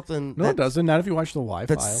watch something. No, it doesn't. Not if you watch the Y-Files.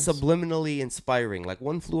 That's subliminally inspiring. Like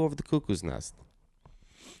One Flew Over the Cuckoo's Nest.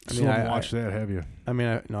 I mean, you haven't watched that, have you? I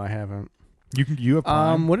mean, no, I haven't. You have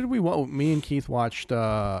Prime? What did we watch? Me and Keith watched,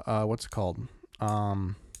 what's it called?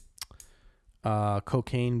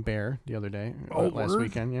 Cocaine Bear the other day. Last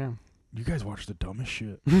weekend, yeah. You guys watched the dumbest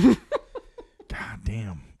shit. God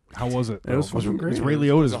damn. How was it? It was fucking great. It's Ray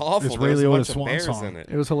Liotta's. Awful. It's Ray Liotta's swan song.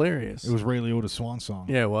 It was hilarious. It was Ray Liotta's swan song.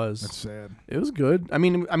 Yeah, it was. That's sad. It was good. I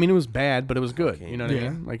mean, it was bad, but it was good. You know what I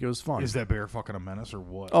mean? Like, it was fun. Is that bear fucking a menace or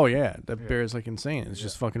what? Oh yeah, that bear is like insane. It's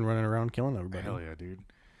just fucking running around killing everybody. Hell yeah, dude.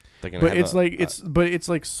 But it's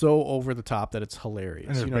like so over the top that it's hilarious.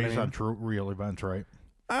 And it's you know based what I mean? on true real events, right?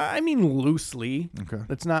 I mean, loosely. Okay.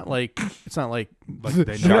 It's not like Sharknado.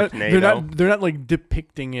 they're not like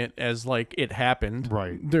depicting it as like it happened.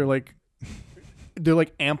 Right. They're like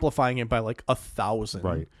amplifying it by like 1,000.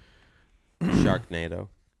 Right. Sharknado.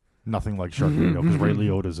 Nothing like Sharknado because Ray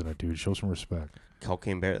Liotta's in it, dude. Show some respect.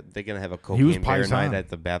 Cocaine Bear. They're gonna have a cocaine bear night at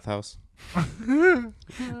the bathhouse.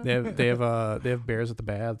 They have bears at the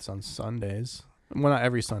baths on Sundays. Well, not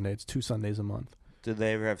every Sunday. It's 2 Sundays a month. Do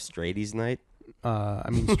they ever have straighties night? I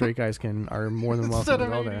mean, straight guys are more than welcome to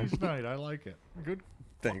go there. Night. I like it. Good.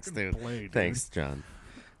 Thanks, dude. Play, dude. Thanks, John.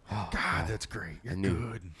 Oh, God, that's great. You're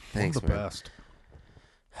good. Thanks, One of the man. best.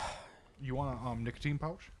 You want a nicotine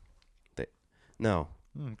pouch? No.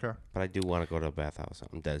 Okay. But I do want to go to a bathhouse.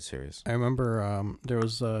 I'm dead serious. I remember there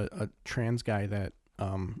was a trans guy that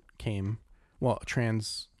came, well, a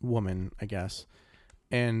trans woman, I guess,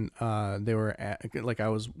 and they were like I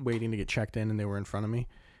was waiting to get checked in, and they were in front of me,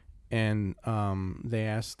 and they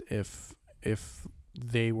asked if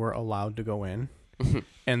they were allowed to go in,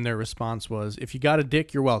 and their response was, "If you got a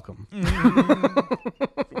dick, you're welcome."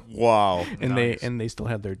 Wow. And they still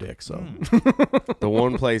had their dick, so the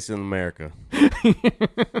one place in America.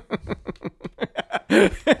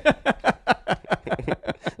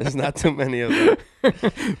 There's not too many of them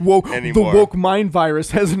anymore. The woke mind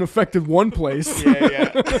virus hasn't affected one place.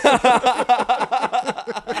 Yeah.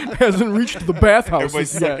 Hasn't reached the bathhouse.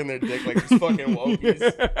 Everybody's sucking their dick like it's fucking wokies.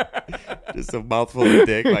 Just a mouthful of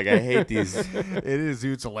dick. Like, I hate these. It is,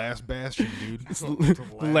 dude. It's the last bastion, dude. It's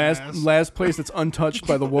the last place that's untouched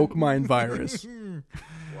by the woke mind virus.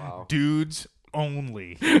 Wow. Dudes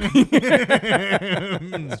only. It's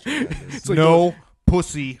like no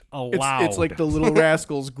pussy allowed. It's like the Little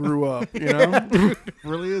Rascals grew up, you know? It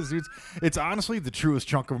really is, dude. It's honestly the truest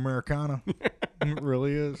chunk of Americana. It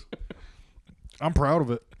really is. I'm proud of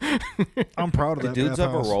it. I'm proud of that. Do dudes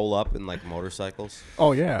ever bathhouse. roll up in like motorcycles?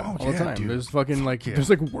 Oh yeah, all the time. Dude. There's fucking like there's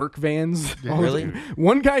like work vans. Yeah, all the really?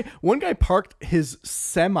 time. One guy parked his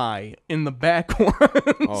semi in the back one.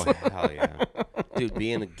 Oh hell yeah, dude!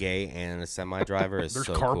 Being a gay and a semi driver is There's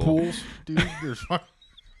so carpools, cool. dude. There's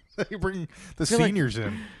they bring the seniors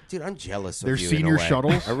in. Dude, I'm jealous of There's you. senior in a way.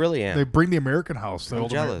 shuttles. I really am. They bring the American House. I'm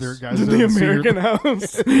jealous. The American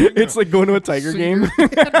House. It's like going to a Tiger game.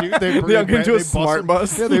 Dude, they all get into a smart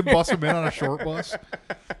bus. Yeah, they bus them in on a short bus.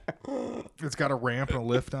 It's got a ramp and a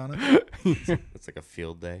lift on it. It's like a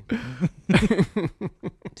field day.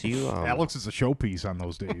 Do you? Alex is a showpiece on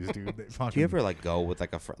those days, dude. Do you ever like go with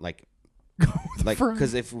like a like?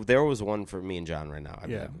 Because if there was one for me and John right now, I'd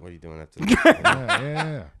be like, "What are you doing after this?"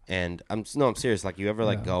 yeah. And I'm serious. Like, you ever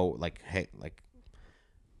like go like, hey, like,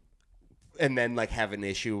 and then like have an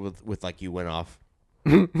issue with like you went off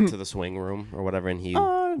to the swing room or whatever, and he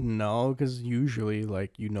no, because usually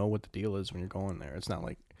like you know what the deal is when you're going there. It's not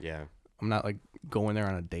like I'm not like going there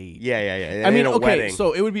on a date. Yeah. I mean, a okay, wedding.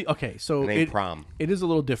 So it would be okay. So prom. It is a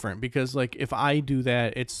little different because like if I do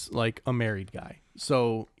that, it's like a married guy.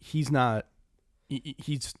 So he's not.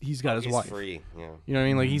 He's got his wife. Free. Yeah. You know what I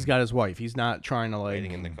mean? Like he's got his wife. He's not trying to like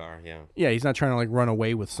waiting in the car. Yeah. Yeah, he's not trying to like run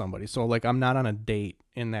away with somebody. So like I'm not on a date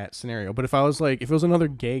in that scenario. But if it was another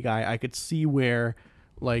gay guy, I could see where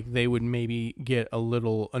like they would maybe get a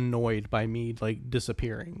little annoyed by me like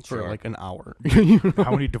disappearing for like an hour.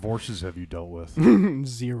 How many divorces have you dealt with?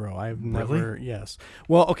 0. I've never. Yes.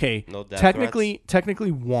 Well, okay. No death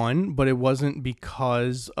technically 1, but it wasn't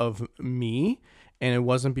because of me, and it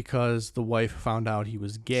wasn't because the wife found out he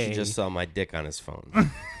was gay. She just saw my dick on his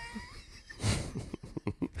phone.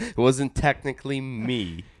 It wasn't technically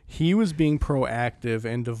me. He was being proactive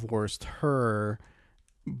and divorced her,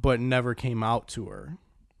 but never came out to her.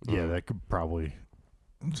 Yeah, that could probably.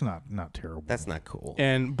 It's not terrible. That's not cool.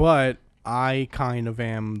 But I kind of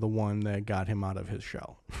am the one that got him out of his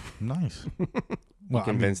shell. Nice. Well,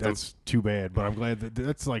 convinced him. That's too bad, but I'm glad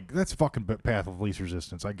that's fucking path of least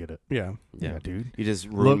resistance. I get it. Yeah, dude. You just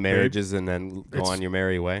ruin marriages and then go on your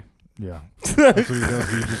merry way. Yeah. That's what he does.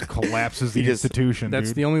 He just collapses the institution. That's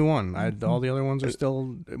dude. the only one. All the other ones are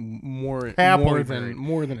still more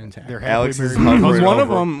than intact. They're Alex is one of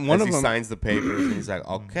them. He signs the papers and he's like,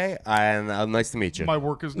 "Okay, and nice to meet you." My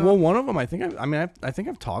work is done. Well, one of them, I think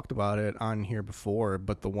I've talked about it on here before,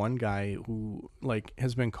 but the one guy who like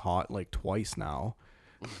has been caught like twice now.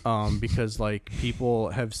 Because like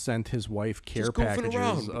people have sent his wife care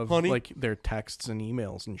packages of like their texts and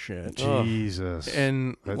emails and shit. Jesus,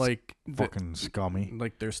 and that's like fucking scummy.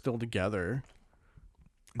 Like they're still together.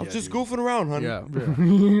 I'm just goofing around,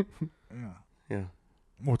 honey. Yeah.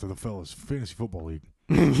 What to the fellas fantasy football league?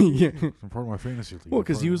 Yeah, I'm part of my fantasy league. Well,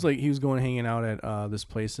 because he was going hanging out at this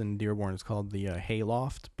place in Dearborn. It's called the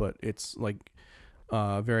Hayloft, but it's like.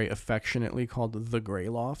 Very affectionately called the Gray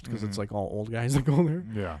Loft because it's like all old guys that go there.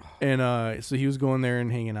 Yeah. And so he was going there and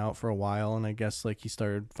hanging out for a while, and I guess like he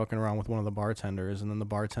started fucking around with one of the bartenders, and then the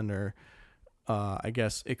bartender, I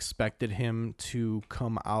guess, expected him to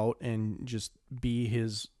come out and just be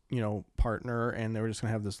his partner, and they were just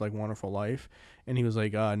gonna have this like wonderful life. And he was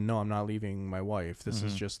like, no, I'm not leaving my wife. This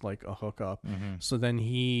is just like a hookup. So then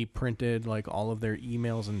he printed like all of their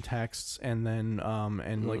emails and texts, and then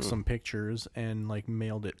and like some pictures, and like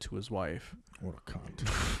mailed it to his wife. What a cunt.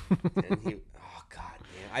 And oh god,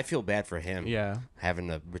 man. I feel bad for him. Yeah, having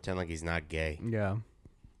to pretend like he's not gay. Yeah.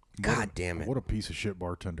 God damn it! What a piece of shit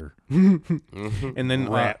bartender. And then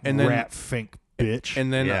rat fink bitch.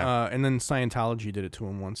 And then Scientology did it to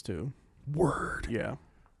him once too. Word. Yeah.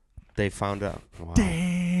 They found out. Wow.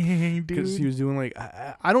 Dang, dude. Because he was doing like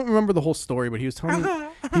I don't remember the whole story, but he was telling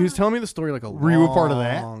me the story like a long. Were you a part of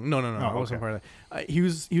that? No, I wasn't part of that. He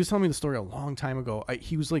was telling me the story a long time ago.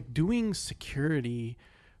 He was like doing security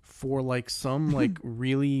for like some like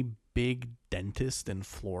really big dentist in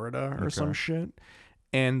Florida or some shit.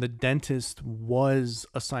 And the dentist was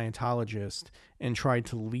a Scientologist and tried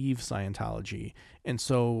to leave Scientology. And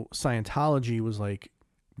so Scientology was like,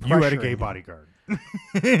 you had a gay bodyguard.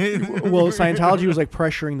 Well, Scientology was like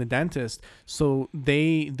pressuring the dentist. So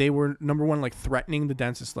they were, number one, like threatening the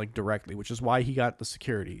dentist like directly, which is why he got the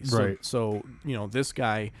security. Right. So, this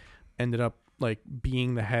guy ended up like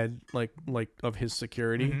being the head like of his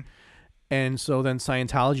security. And so then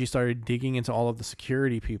Scientology started digging into all of the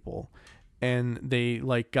security people. And they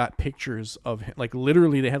like got pictures of him, like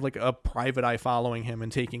literally they had like a private eye following him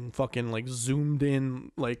and taking fucking like zoomed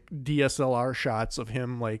in like DSLR shots of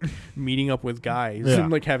him like meeting up with guys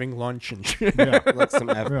and like having lunch and shit. Yeah, like some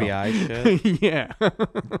FBI shit. Yeah.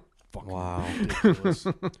 Wow. Ridiculous.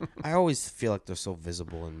 I always feel like they're so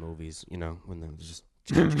visible in movies, when they're just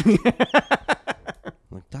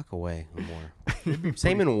like duck away more.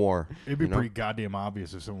 Same in war. It'd be pretty goddamn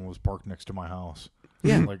obvious if someone was parked next to my house.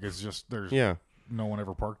 Yeah, like it's just there's no one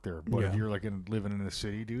ever parked there. But if you're like living in the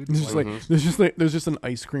city, dude, there's just an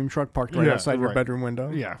ice cream truck parked right outside your bedroom window.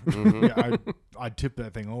 Yeah, I'd tip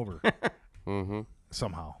that thing over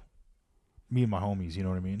somehow. Me and my homies, you know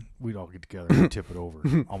what I mean? We'd all get together and tip it over.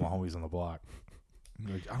 All my homies on the block.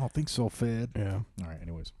 Like, I don't think so, Fed. Yeah. All right.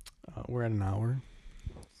 Anyways, we're at an hour.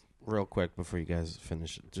 Real quick before you guys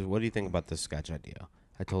finish, what do you think about this sketch idea?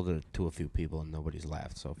 I told it to a few people and nobody's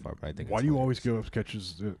laughed so far, but I think. Why do you always give up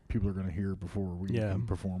sketches that people are going to hear before we can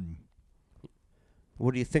perform?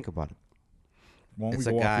 What do you think about it? Why don't we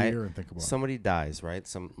go off the air and think about somebody dies, right?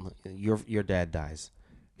 Your dad dies,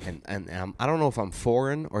 and I don't know if I'm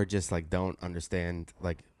foreign or just like don't understand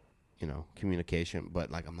like communication,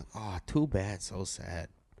 but like I'm like, oh, too bad, so sad.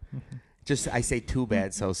 Just I say too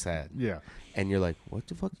bad, so sad. Yeah, and you're like, what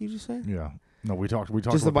the fuck did you just say? Yeah. No, we talked about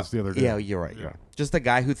this the other day. Yeah, you're right. Yeah. Just the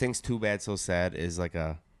guy who thinks too bad, so sad is like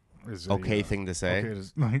okay thing to say.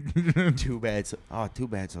 Okay, too bad, too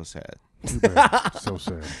bad, so sad. Too bad, so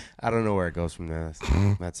sad. I don't know where it goes from there.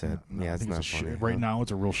 That's it. Yeah, it's not funny. Right now,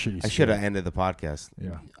 it's a real shitty. I should have ended the podcast.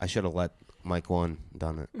 Yeah. I should have let Mike One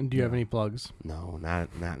done it. Do you have any plugs? No,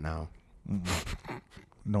 not now.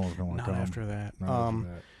 No one's going to come. Not after that.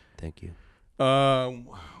 Thank you. So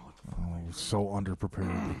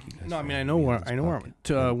underprepared. No, I mean I know where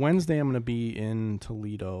I'm. Wednesday I'm going to be in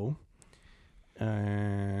Toledo,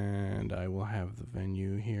 and I will have the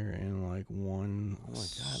venue here in like one. Oh my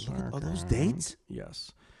God! Look at all those dates.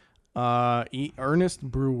 Yes. Ernest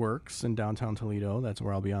Brew Works in downtown Toledo. That's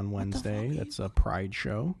where I'll be on Wednesday. That's a Pride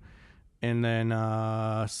show. And then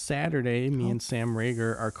Saturday, me and Sam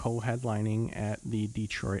Rager are co-headlining at the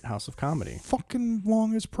Detroit House of Comedy. Fucking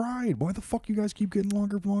long as Pride. Why the fuck you guys keep getting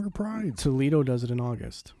longer Pride? Toledo does it in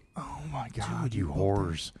August. Oh my God, you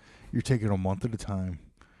whores. You're taking a month at a time.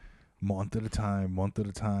 Month at a time.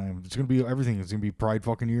 It's going to be everything. It's going to be Pride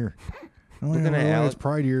fucking year. Looking at Alex,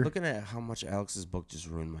 Pride year. Looking at how much Alex's book just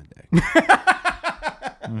ruined my day.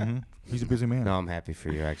 Mm-hmm. He's a busy man. No, I'm happy for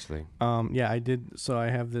you, actually. Yeah, I did. So I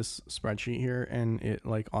have this spreadsheet here, and it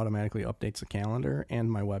like automatically updates the calendar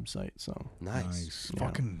and my website. So nice.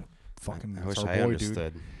 Yeah. Fucking. I wish our I boy,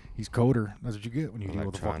 understood. Dude. He's coder. That's what you get when you deal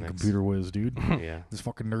with a fucking computer whiz, dude. Yeah. This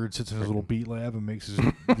fucking nerd sits in his little beat lab and makes his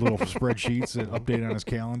little spreadsheets that update on his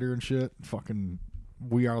calendar and shit. Fucking.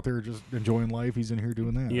 We out there just enjoying life. He's in here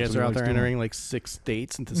doing that. You guys are out there entering like 6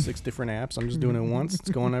 states into 6 different apps. I'm just doing it once. It's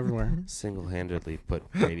going everywhere. Single-handedly put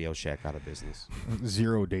Radio Shack out of business.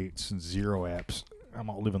 0 dates and 0 apps. I'm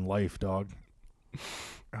out living life, dog.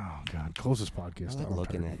 Oh God! Close this podcast. I like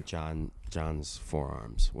looking at John's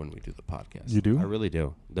forearms when we do the podcast. You do? I really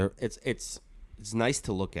do. It's nice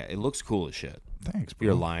to look at. It looks cool as shit. Thanks, bro.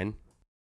 Your line.